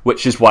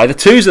 which is why the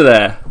 2s are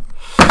there.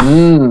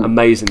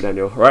 Amazing,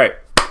 Daniel. Right.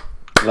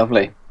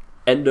 Lovely.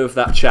 End of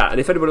that chat. And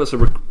if anybody else,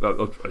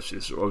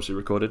 it's obviously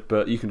recorded,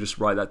 but you can just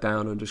write that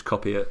down and just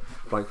copy it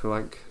blank for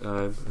blank,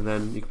 and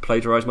then you can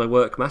plagiarise my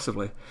work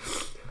massively.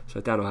 So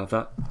Dan will have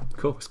that.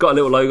 Cool. It's got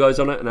little logos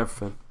on it and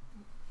everything.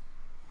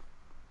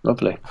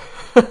 Lovely.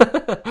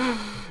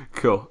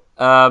 Cool.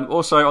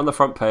 Also on the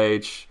front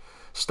page,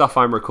 stuff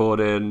I'm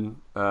recording,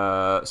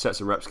 sets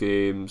and rep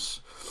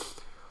schemes,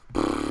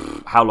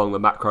 how long the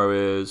macro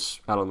is,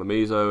 how long the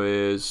meso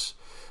is.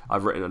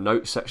 I've written a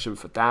notes section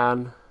for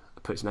Dan. I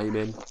put his name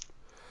in.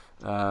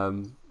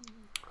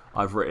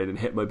 I've written in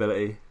hip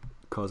mobility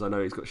because I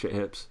know he's got shit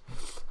hips.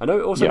 I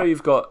know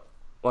you've got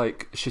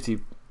like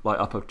shitty like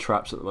upper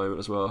traps at the moment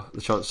as well. The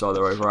chances are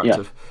they're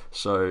overactive,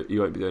 so you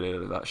won't be doing any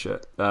of that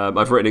shit.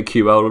 I've written in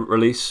QL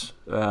release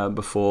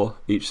before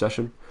each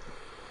session,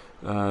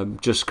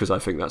 just because I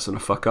think that's going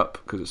to fuck up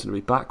because it's going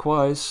to be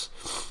backwise.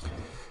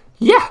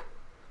 Yeah,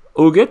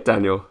 all good,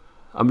 Daniel.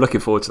 I'm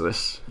looking forward to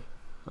this.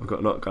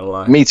 Not gonna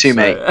lie. Me too,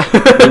 mate. Me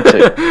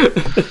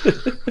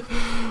too.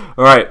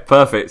 All right,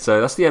 perfect.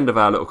 So that's the end of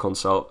our little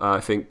consult. I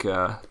think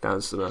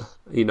Dan's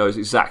he knows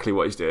exactly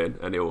what he's doing,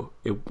 and he'll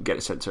get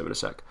it sent to him in a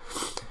sec.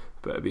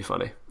 But it'll be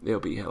funny. It'll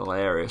be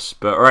hilarious.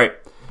 But all right,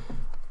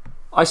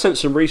 I sent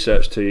some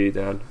research to you,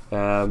 Dan.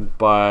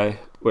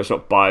 It's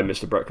not by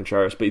Mr. Brett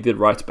Contreras, but he did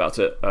write about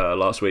it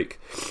last week.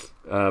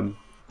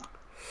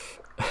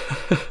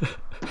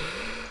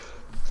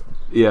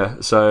 Yeah.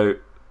 So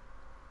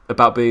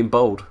about being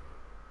bold.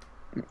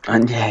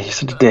 And yeah, you're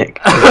such a dick.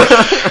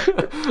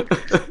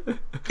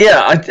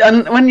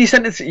 And when you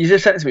sent it, you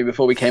just sent it to me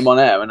before we came on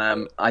air,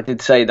 and I did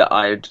say that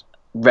I'd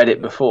read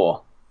it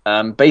before.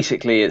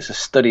 Basically, it's a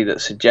study that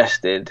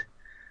suggested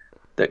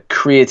that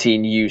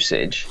creatine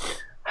usage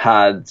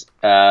had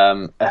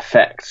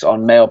effects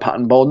on male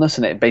pattern baldness,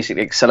 and it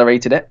basically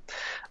accelerated it.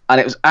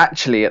 And it was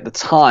actually at the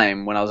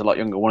time when I was a lot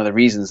younger, one of the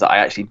reasons that I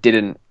actually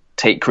didn't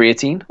take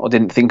creatine or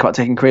didn't think about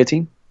taking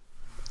creatine.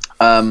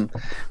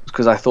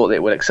 Because I thought that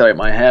it would accelerate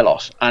my hair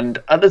loss. And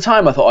at the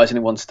time I thought, it's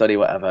only one study,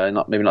 whatever,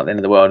 maybe not the end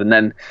of the world. And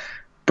then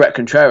Brett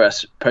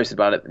Contreras posted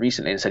about it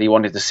recently and said he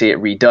wanted to see it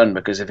redone,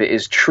 because if it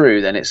is true,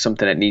 then it's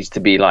something that needs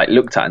to be like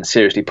looked at and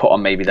seriously put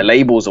on maybe the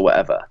labels or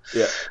whatever.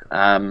 Yeah.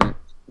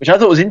 Which I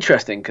thought was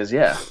interesting because,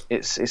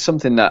 it's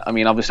something that, I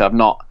mean, obviously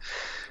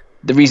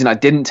the reason I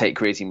didn't take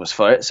creatine was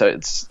for it. So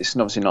it's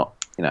obviously not,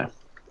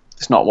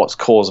 it's not what's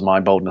caused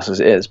my baldness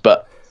as it is,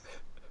 but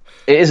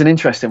it is an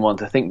interesting one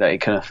to think that it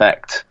can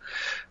affect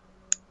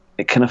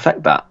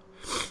that.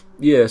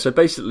 Yeah, so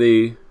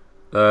basically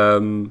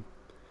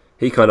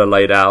he kind of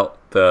laid out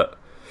that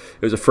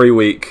it was a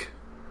 3-week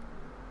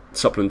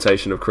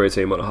supplementation of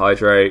creatine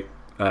monohydrate,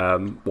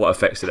 what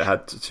effects it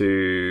had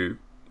to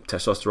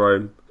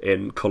testosterone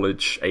in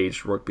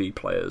college-aged rugby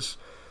players.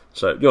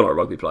 So you're not a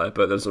rugby player,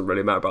 but that doesn't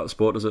really matter about the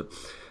sport, does it?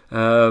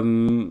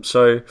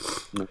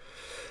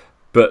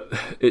 But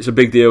it's a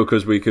big deal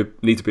because we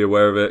need to be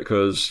aware of it,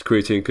 because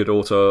creatine could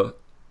alter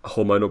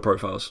hormonal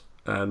profiles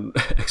and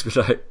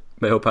expedite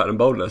male pattern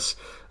baldness.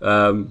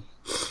 So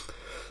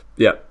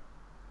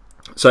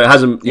it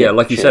hasn't. Yeah,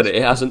 like you said,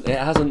 it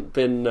hasn't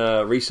been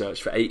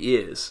researched for 8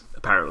 years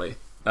apparently.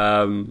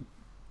 And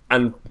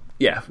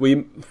yeah,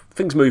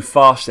 things move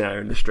fast in our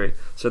industry,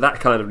 so that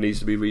kind of needs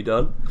to be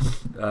redone.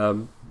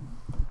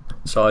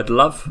 So I'd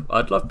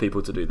love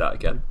people to do that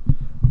again.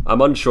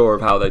 I'm unsure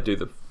of how they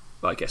do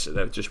I guess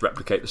they'd just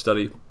replicate the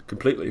study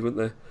completely, wouldn't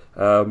they?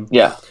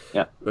 Yeah.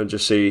 And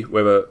just see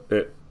whether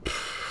it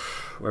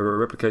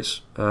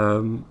replicates.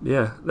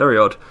 Very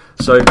odd.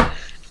 So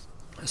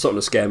it's not going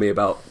to scare me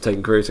about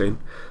taking creatine.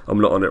 I'm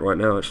not on it right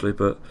now, actually,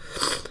 but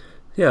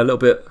yeah, a little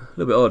bit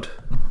odd.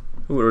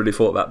 I wouldn't really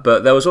thought that.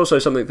 But there was also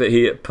something that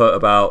he put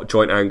about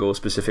joint angle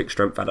specific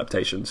strength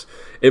adaptations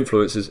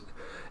influences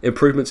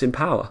improvements in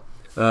power.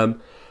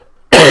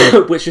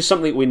 which is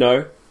something we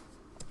know.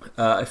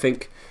 I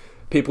think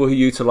people who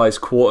utilise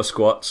quarter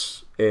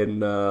squats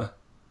in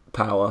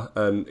power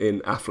and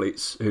in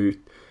athletes who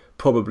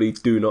probably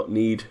do not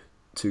need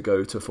to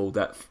go to full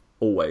depth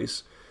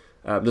always,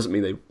 doesn't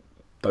mean they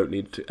don't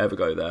need to ever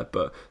go there,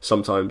 but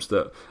sometimes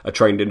that a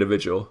trained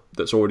individual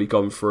that's already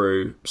gone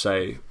through,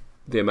 say,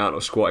 the amount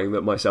of squatting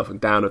that myself and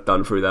Dan have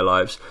done through their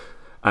lives,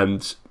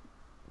 and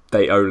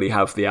they only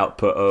have the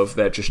output of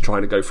they're just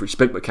trying to go through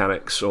sprint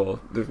mechanics, or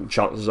the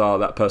chances are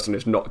that person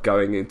is not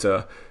going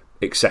into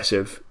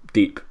excessive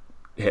deep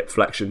hip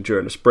flexion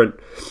during a sprint.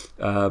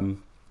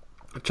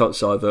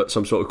 Chances are that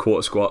some sort of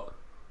quarter squat,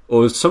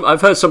 or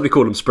I've heard somebody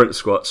call them sprint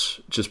squats,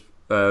 just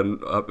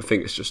I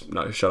think it's just,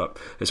 no, shut up,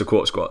 it's a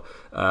quarter squat,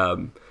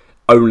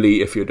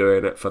 only if you're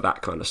doing it for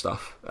that kind of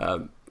stuff.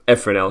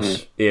 Everything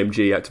else,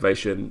 EMG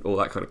activation, all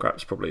that kind of crap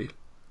is probably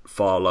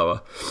far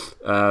lower.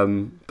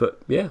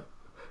 But yeah,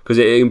 because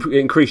it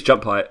increased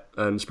jump height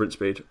and sprint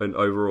speed and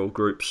overall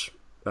groups.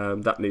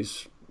 That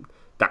needs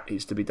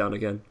to be done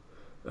again.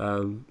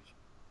 But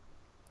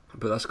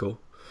that's cool.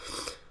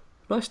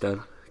 Nice,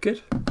 Dan.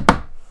 Good.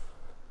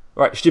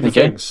 Right, stupid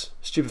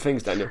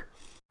things, Daniel.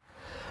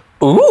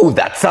 Ooh,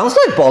 that sounds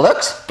like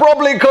bollocks.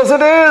 Probably because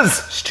it is.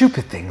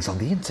 Stupid things on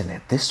the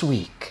internet this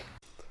week.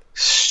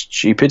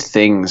 Stupid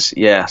things,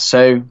 yeah.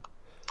 So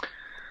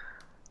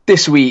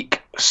this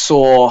week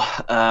saw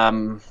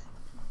a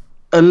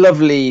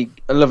lovely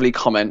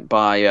comment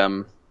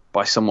by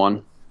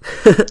someone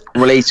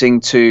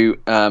relating to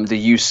the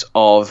use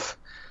of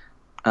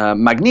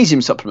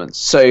magnesium supplements.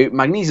 So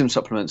magnesium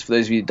supplements, for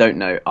those of you who don't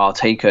know, are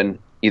taken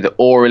either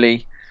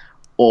orally,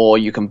 or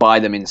you can buy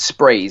them in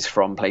sprays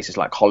from places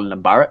like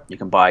Holland & Barrett. You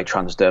can buy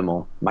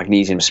transdermal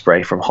magnesium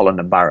spray from Holland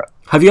 & Barrett.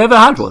 Have you ever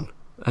had one?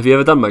 Have you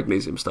ever done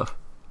magnesium stuff?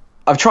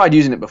 I've tried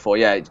using it before,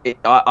 yeah.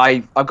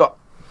 I've got...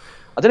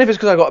 I don't know if it's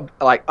because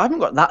I haven't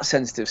got that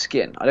sensitive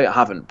skin. I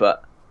haven't,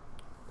 but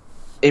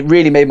it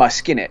really made my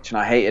skin itch, and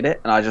I hated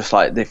it. And I just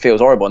it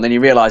feels horrible. And then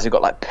you realise it's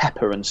got like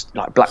pepper and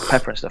like black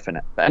pepper and stuff in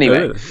it. But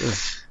anyway,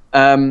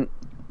 I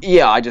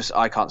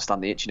can't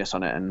stand the itchiness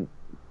on it, and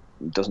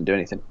it doesn't do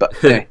anything.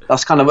 But anyway,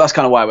 that's kind of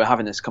why we're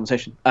having this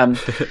conversation. So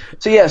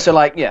the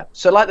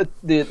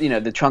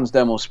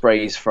transdermal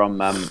sprays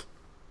from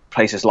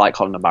places like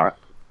Holland & Barrett.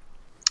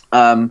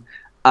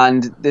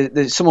 And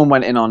someone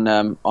went in on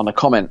a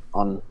comment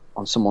on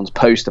someone's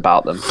post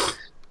about them.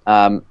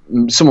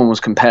 Someone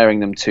was comparing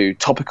them to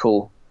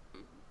topical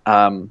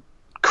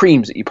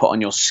creams that you put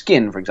on your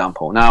skin, for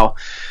example. Now,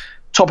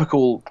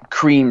 topical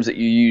creams that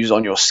you use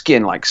on your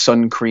skin, like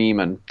sun cream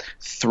and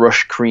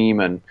thrush cream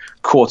and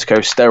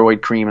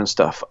corticosteroid cream and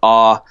stuff,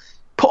 are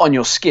put on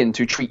your skin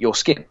to treat your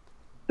skin.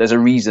 There's a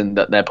reason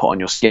that they're put on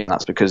your skin.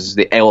 That's because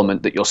the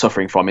ailment that you're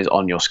suffering from is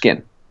on your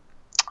skin.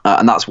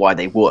 And that's why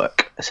they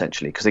work,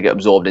 essentially, because they get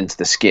absorbed into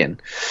the skin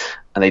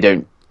and they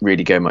don't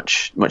really go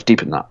much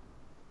deeper than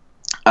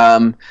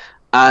that.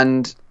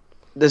 And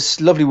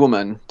this lovely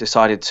woman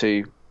decided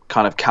to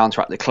kind of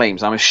counteract the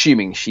claims. I'm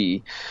assuming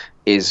she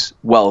is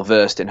well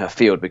versed in her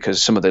field,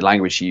 because some of the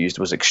language she used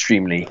was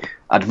extremely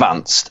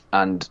advanced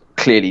and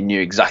clearly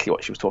knew exactly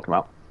what she was talking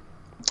about.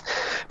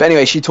 But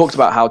anyway, she talked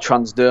about how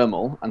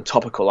transdermal and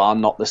topical are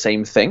not the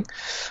same thing,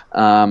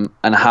 and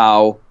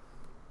how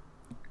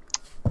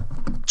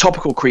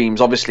topical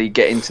creams obviously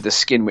get into the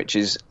skin, which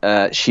is,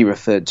 she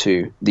referred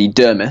to the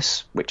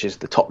dermis, which is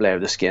the top layer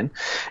of the skin.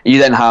 You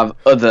then have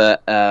other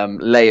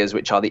layers,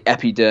 which are the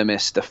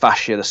epidermis, the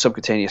fascia, the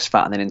subcutaneous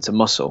fat, and then into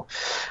muscle.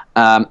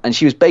 And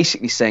she was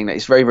basically saying that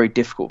it's very, very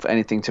difficult for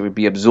anything to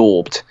be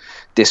absorbed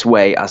this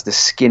way, as the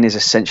skin is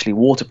essentially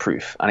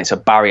waterproof and it's a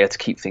barrier to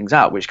keep things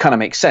out, which kind of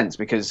makes sense,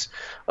 because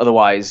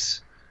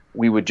otherwise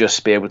we would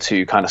just be able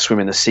to kind of swim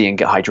in the sea and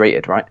get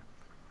hydrated, right?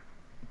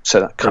 So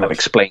that kind of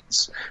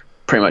explains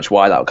pretty much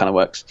why that kind of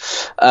works.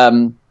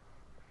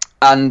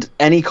 And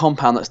any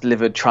compound that's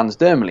delivered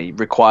transdermally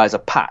requires a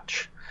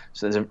patch.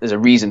 So there's a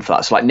reason for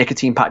that. So like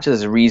nicotine patches,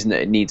 there's a reason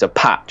that it needs a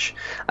patch,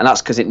 and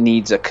that's because it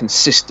needs a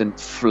consistent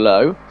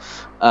flow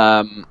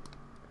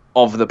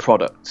of the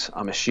product,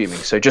 I'm assuming.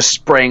 So just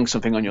spraying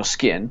something on your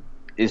skin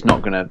is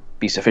not going to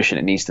be sufficient.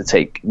 It needs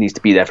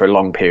to be there for a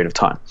long period of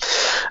time.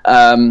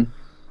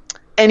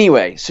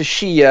 Anyway, so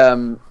she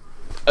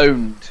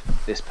owned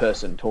this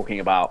person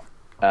talking about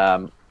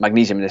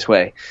magnesium in this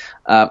way,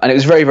 and it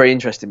was very, very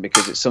interesting,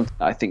 because it's something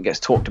that I think gets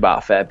talked about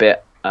a fair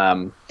bit,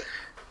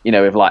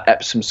 with like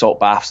Epsom salt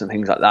baths and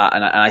things like that,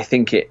 and I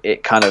think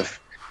it kind of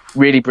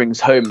really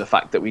brings home the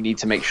fact that we need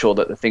to make sure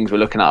that the things we're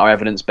looking at are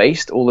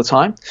evidence-based all the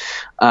time.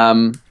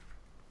 And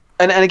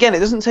again, it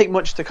doesn't take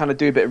much to kind of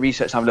do a bit of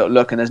research, have a little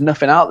look, and there's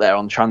nothing out there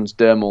on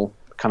transdermal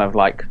kind of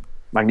like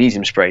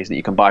magnesium sprays that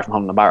you can buy from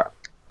Holland & Barrett.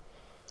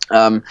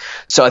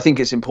 So I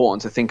think it's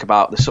important to think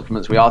about the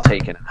supplements we are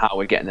taking and how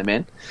we're getting them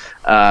in.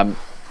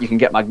 You can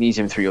get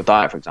magnesium through your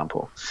diet, for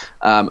example,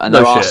 and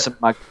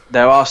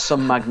there are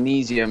some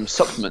magnesium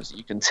supplements that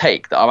you can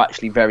take that are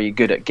actually very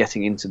good at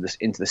getting into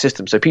the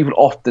system. So people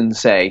often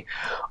say,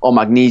 "Oh,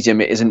 magnesium,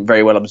 it isn't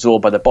very well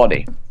absorbed by the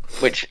body,"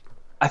 which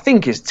I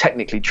think is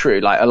technically true.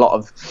 Like a lot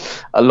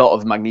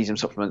of magnesium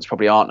supplements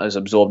probably aren't as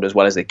absorbed as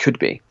well as they could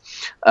be.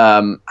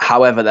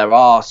 However, there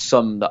are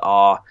some that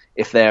are,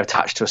 if they're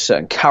attached to a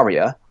certain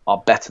carrier, are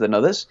better than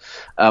others.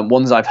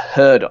 Ones I've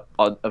heard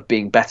of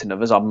being better than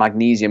others are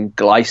magnesium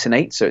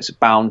glycinate, so it's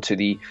bound to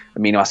the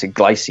amino acid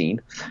glycine,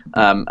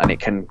 and it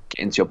can get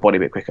into your body a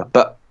bit quicker.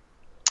 But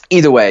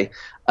either way,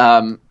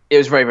 it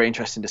was very, very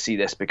interesting to see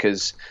this,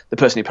 because the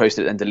person who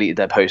posted it then deleted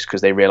their post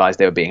because they realised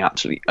they were being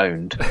absolutely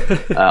owned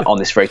on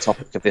this very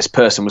topic that this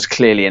person was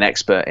clearly an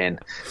expert in,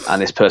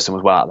 and this person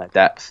was well out of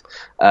their depth.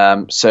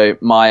 So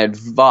my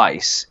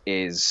advice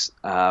is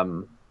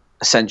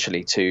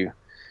essentially to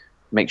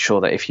make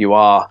sure that if you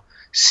are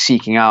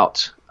seeking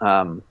out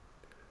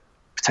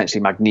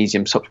potentially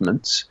magnesium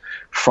supplements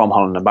from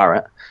Holland &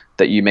 Barrett,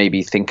 that you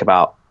maybe think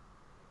about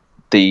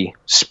the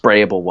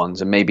sprayable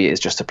ones, and maybe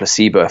it's just a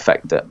placebo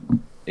effect that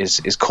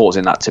is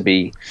causing that to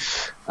be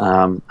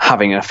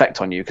having an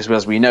effect on you, because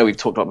as we know, we've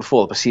talked about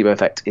before, the placebo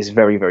effect is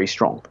very, very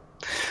strong.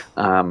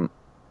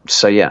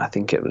 So yeah, I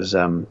think it was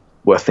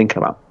worth thinking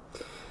about.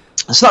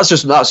 So that's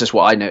just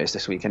what I noticed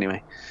this week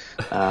anyway.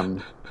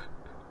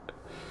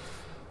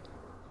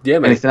 Yeah,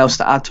 mate. Anything else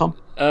to add, Tom?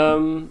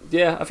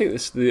 Yeah, I think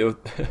the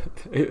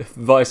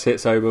advice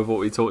hits home of what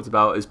we talked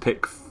about, is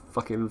pick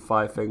fucking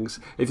 5 things.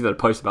 If you're going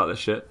to post about this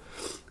shit,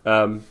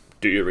 do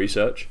your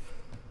research,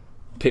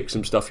 pick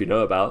some stuff you know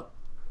about.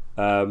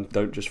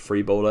 Don't just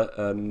freeball it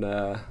and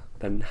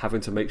then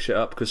having to make shit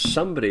up, because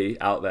somebody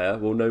out there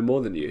will know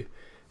more than you.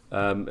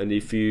 And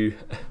if you,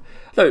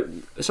 no,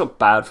 it's not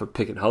bad for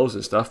picking holes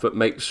and stuff, but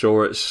make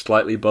sure it's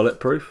slightly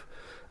bulletproof,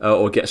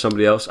 or get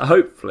somebody else.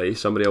 Hopefully,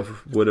 somebody else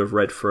would have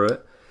read through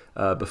it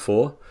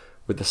before,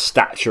 with the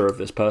stature of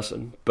this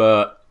person.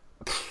 But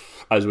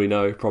as we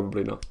know,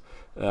 probably not.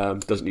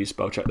 Doesn't use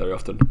spell check very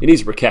often. He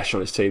needs Rakesh on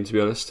his team, to be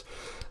honest.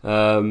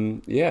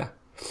 Yeah.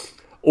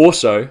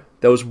 Also,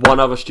 there was one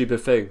other stupid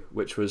thing,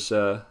 which was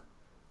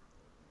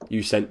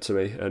you sent to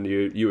me, and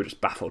you were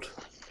just baffled.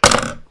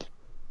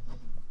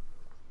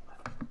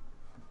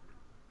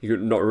 You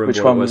could not remember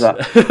which what one it was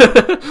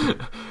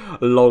that?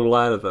 A long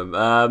line of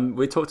them.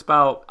 We talked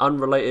about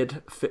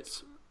unrelated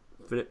fitness.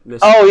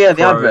 Oh yeah,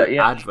 the advert.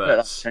 Yeah,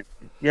 adverts.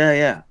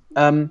 Yeah.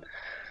 So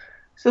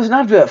there's an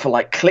advert for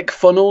like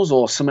ClickFunnels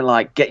or something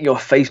like Get Your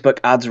Facebook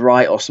Ads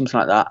Right or something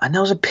like that, and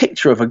there was a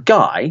picture of a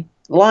guy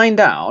lying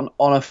down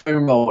on a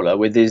foam roller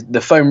with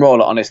the foam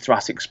roller on his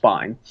thoracic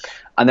spine,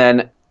 and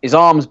then his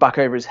arms back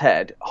over his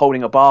head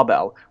holding a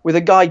barbell, with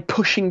a guy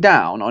pushing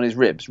down on his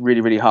ribs really,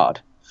 really hard.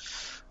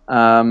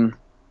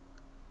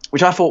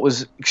 Which I thought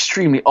was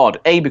extremely odd.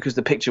 A, because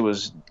the picture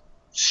was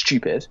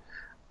stupid,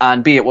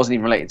 and B, it wasn't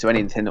even related to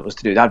anything that was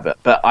to do with advert.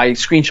 But I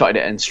screenshotted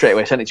it and straight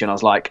away sent it to you, and I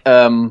was like,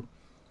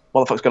 what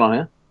the fuck's going on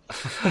here?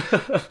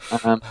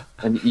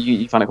 And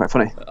you found it quite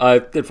funny. I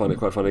did find it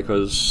quite funny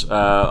because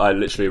I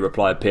literally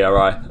replied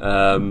PRI,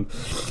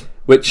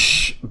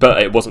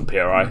 but it wasn't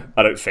PRI,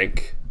 I don't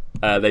think.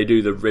 They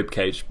do the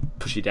ribcage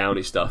pushy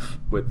downy stuff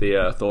with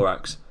the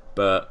thorax,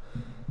 but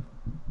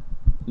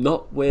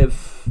not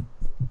with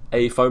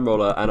a foam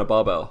roller and a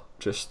barbell,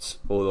 just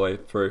all the way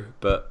through.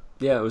 But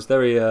yeah, it was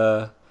very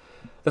the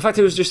fact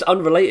it was just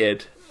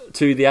unrelated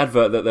to the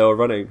advert that they were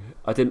running.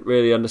 I didn't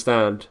really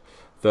understand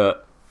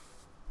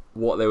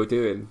what they were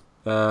doing.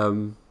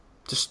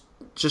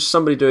 Just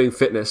somebody doing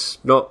fitness,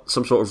 not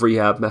some sort of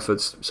rehab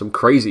methods, some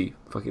crazy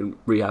fucking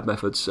rehab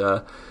methods.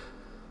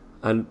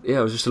 And yeah,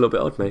 it was just a little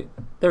bit odd, mate.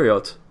 Very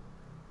odd.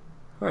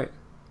 Right.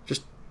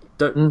 Just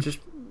just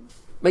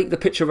make the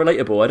picture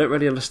relatable. I don't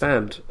really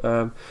understand.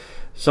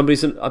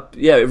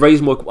 It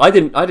raised more. I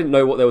didn't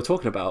know what they were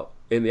talking about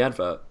in the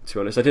advert, to be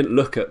honest. I didn't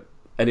look at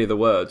any of the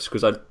words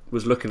because I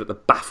was looking at the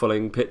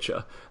baffling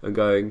picture and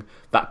going,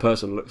 that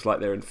person looks like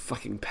they're in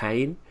fucking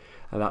pain,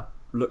 and that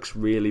looks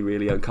really,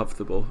 really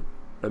uncomfortable,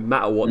 no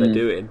matter what they're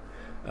doing.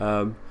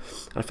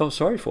 I felt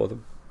sorry for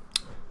them,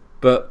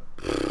 but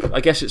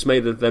I guess it's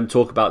made them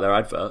talk about their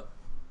advert,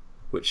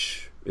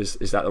 which is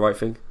that the right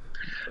thing?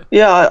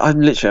 Yeah, I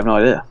literally have no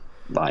idea.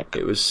 Like,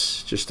 it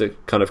was just a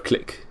kind of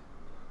clickbaity.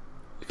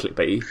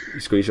 You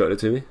screenshotted it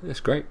to me. That's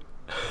great.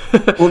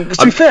 Well,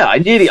 to be fair, I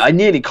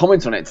nearly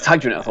commented on it,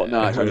 tagged you in it. I thought, no,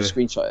 I tried to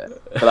screenshot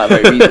it for that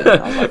very reason.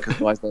 I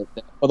was like,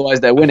 otherwise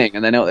they're winning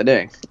and they know what they're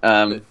doing.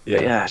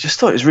 Yeah, I just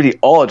thought it was really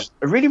odd.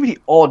 A really, really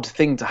odd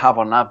thing to have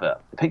on an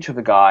advert. A picture of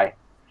a guy,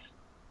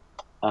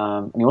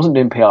 and he wasn't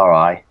doing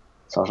PRI,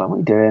 so I was like, what are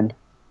you doing?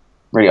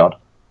 Really odd.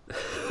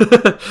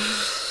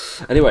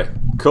 Anyway,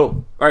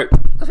 cool. All right,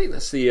 I think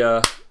that's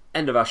the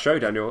end of our show,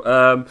 Daniel.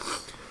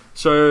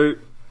 So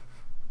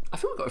I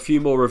think we've got a few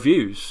more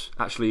reviews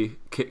actually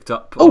kicked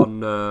up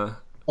on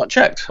not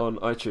checked on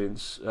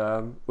iTunes.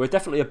 We're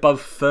definitely above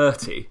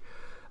 30,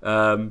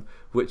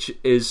 which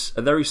is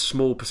a very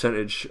small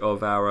percentage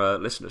of our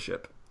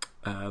listenership.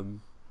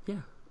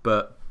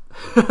 But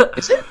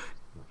is it?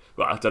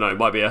 Well, I don't know. It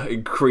might be an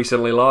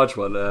increasingly large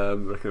one.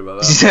 Looking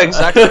about that.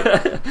 Exactly.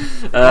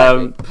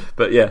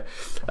 But yeah,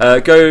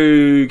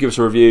 go give us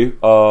a review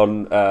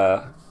on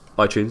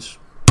iTunes.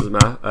 Doesn't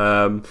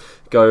matter.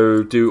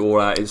 Go do all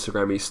our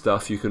Instagram-y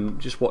stuff. You can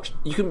just watch.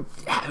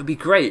 It'd be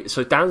great.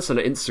 So Dan's on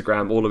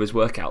Instagram all of his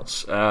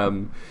workouts.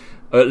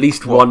 At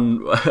least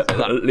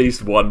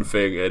one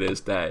thing in his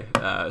day.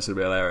 It's gonna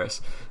be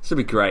hilarious. It's gonna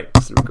be great.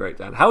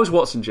 Dan. How is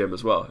Watson Gym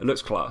as well? It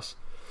looks class.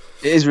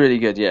 It is really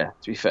good. Yeah,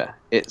 to be fair,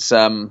 it's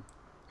a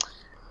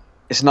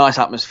nice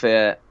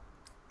atmosphere.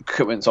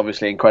 Equipment's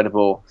obviously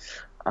incredible,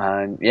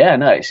 and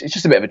it's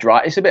just a bit of a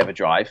drive. It's a bit of a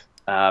drive.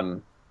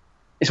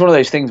 It's one of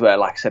those things where,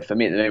 like I said, for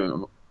me at the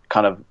moment,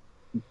 kind of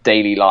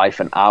daily life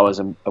and hours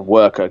of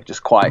work are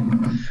just quite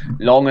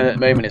long, and at the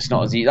moment it's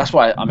not as easy. That's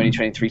why I'm only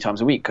training 3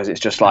 times a week, because it's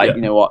just like,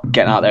 you know what,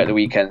 getting out there at the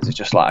weekends, it's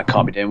just like I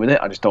can't be doing with it.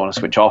 I just don't want to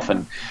switch off.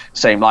 And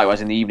same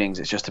likewise in the evenings,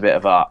 it's just a bit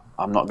of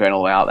I'm not going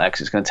all the way out there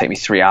because it's going to take me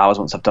 3 hours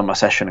once I've done my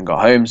session and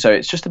got home. So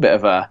it's just a bit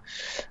of a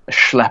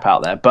schlep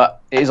out there, but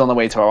it is on the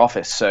way to our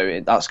office,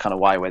 so that's kind of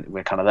why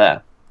we're kind of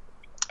there.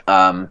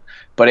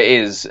 But it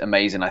is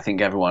amazing. I think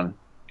everyone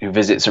who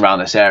visits around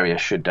this area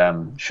should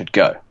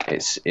go.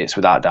 It's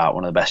without doubt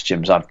one of the best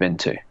gyms I've been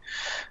to.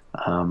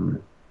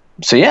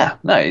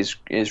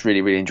 It's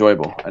really, really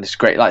enjoyable, and it's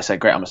great. Like I said,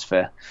 great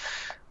atmosphere.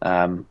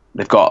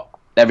 They've got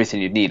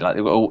everything you'd need. Like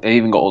they've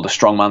even got all the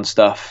strongman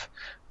stuff,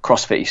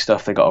 CrossFit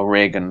stuff. They've got a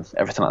rig and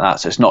everything like that.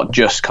 So it's not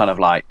just kind of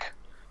like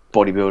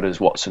bodybuilders,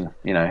 Watson,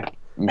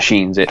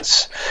 machines.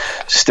 It's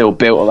still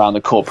built around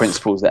the core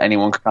principles that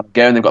anyone can kind of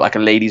go. And they've got like a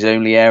ladies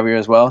only area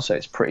as well. So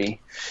it's pretty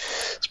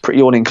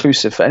all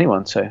inclusive for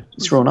anyone. So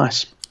it's real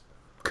nice.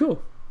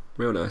 Cool.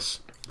 Real nice.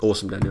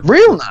 Awesome, Daniel.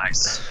 Real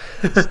nice.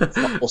 It's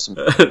not awesome.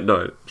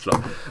 No, it's not.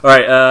 All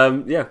right.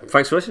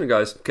 Thanks for listening,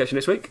 guys. Catch you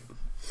next week.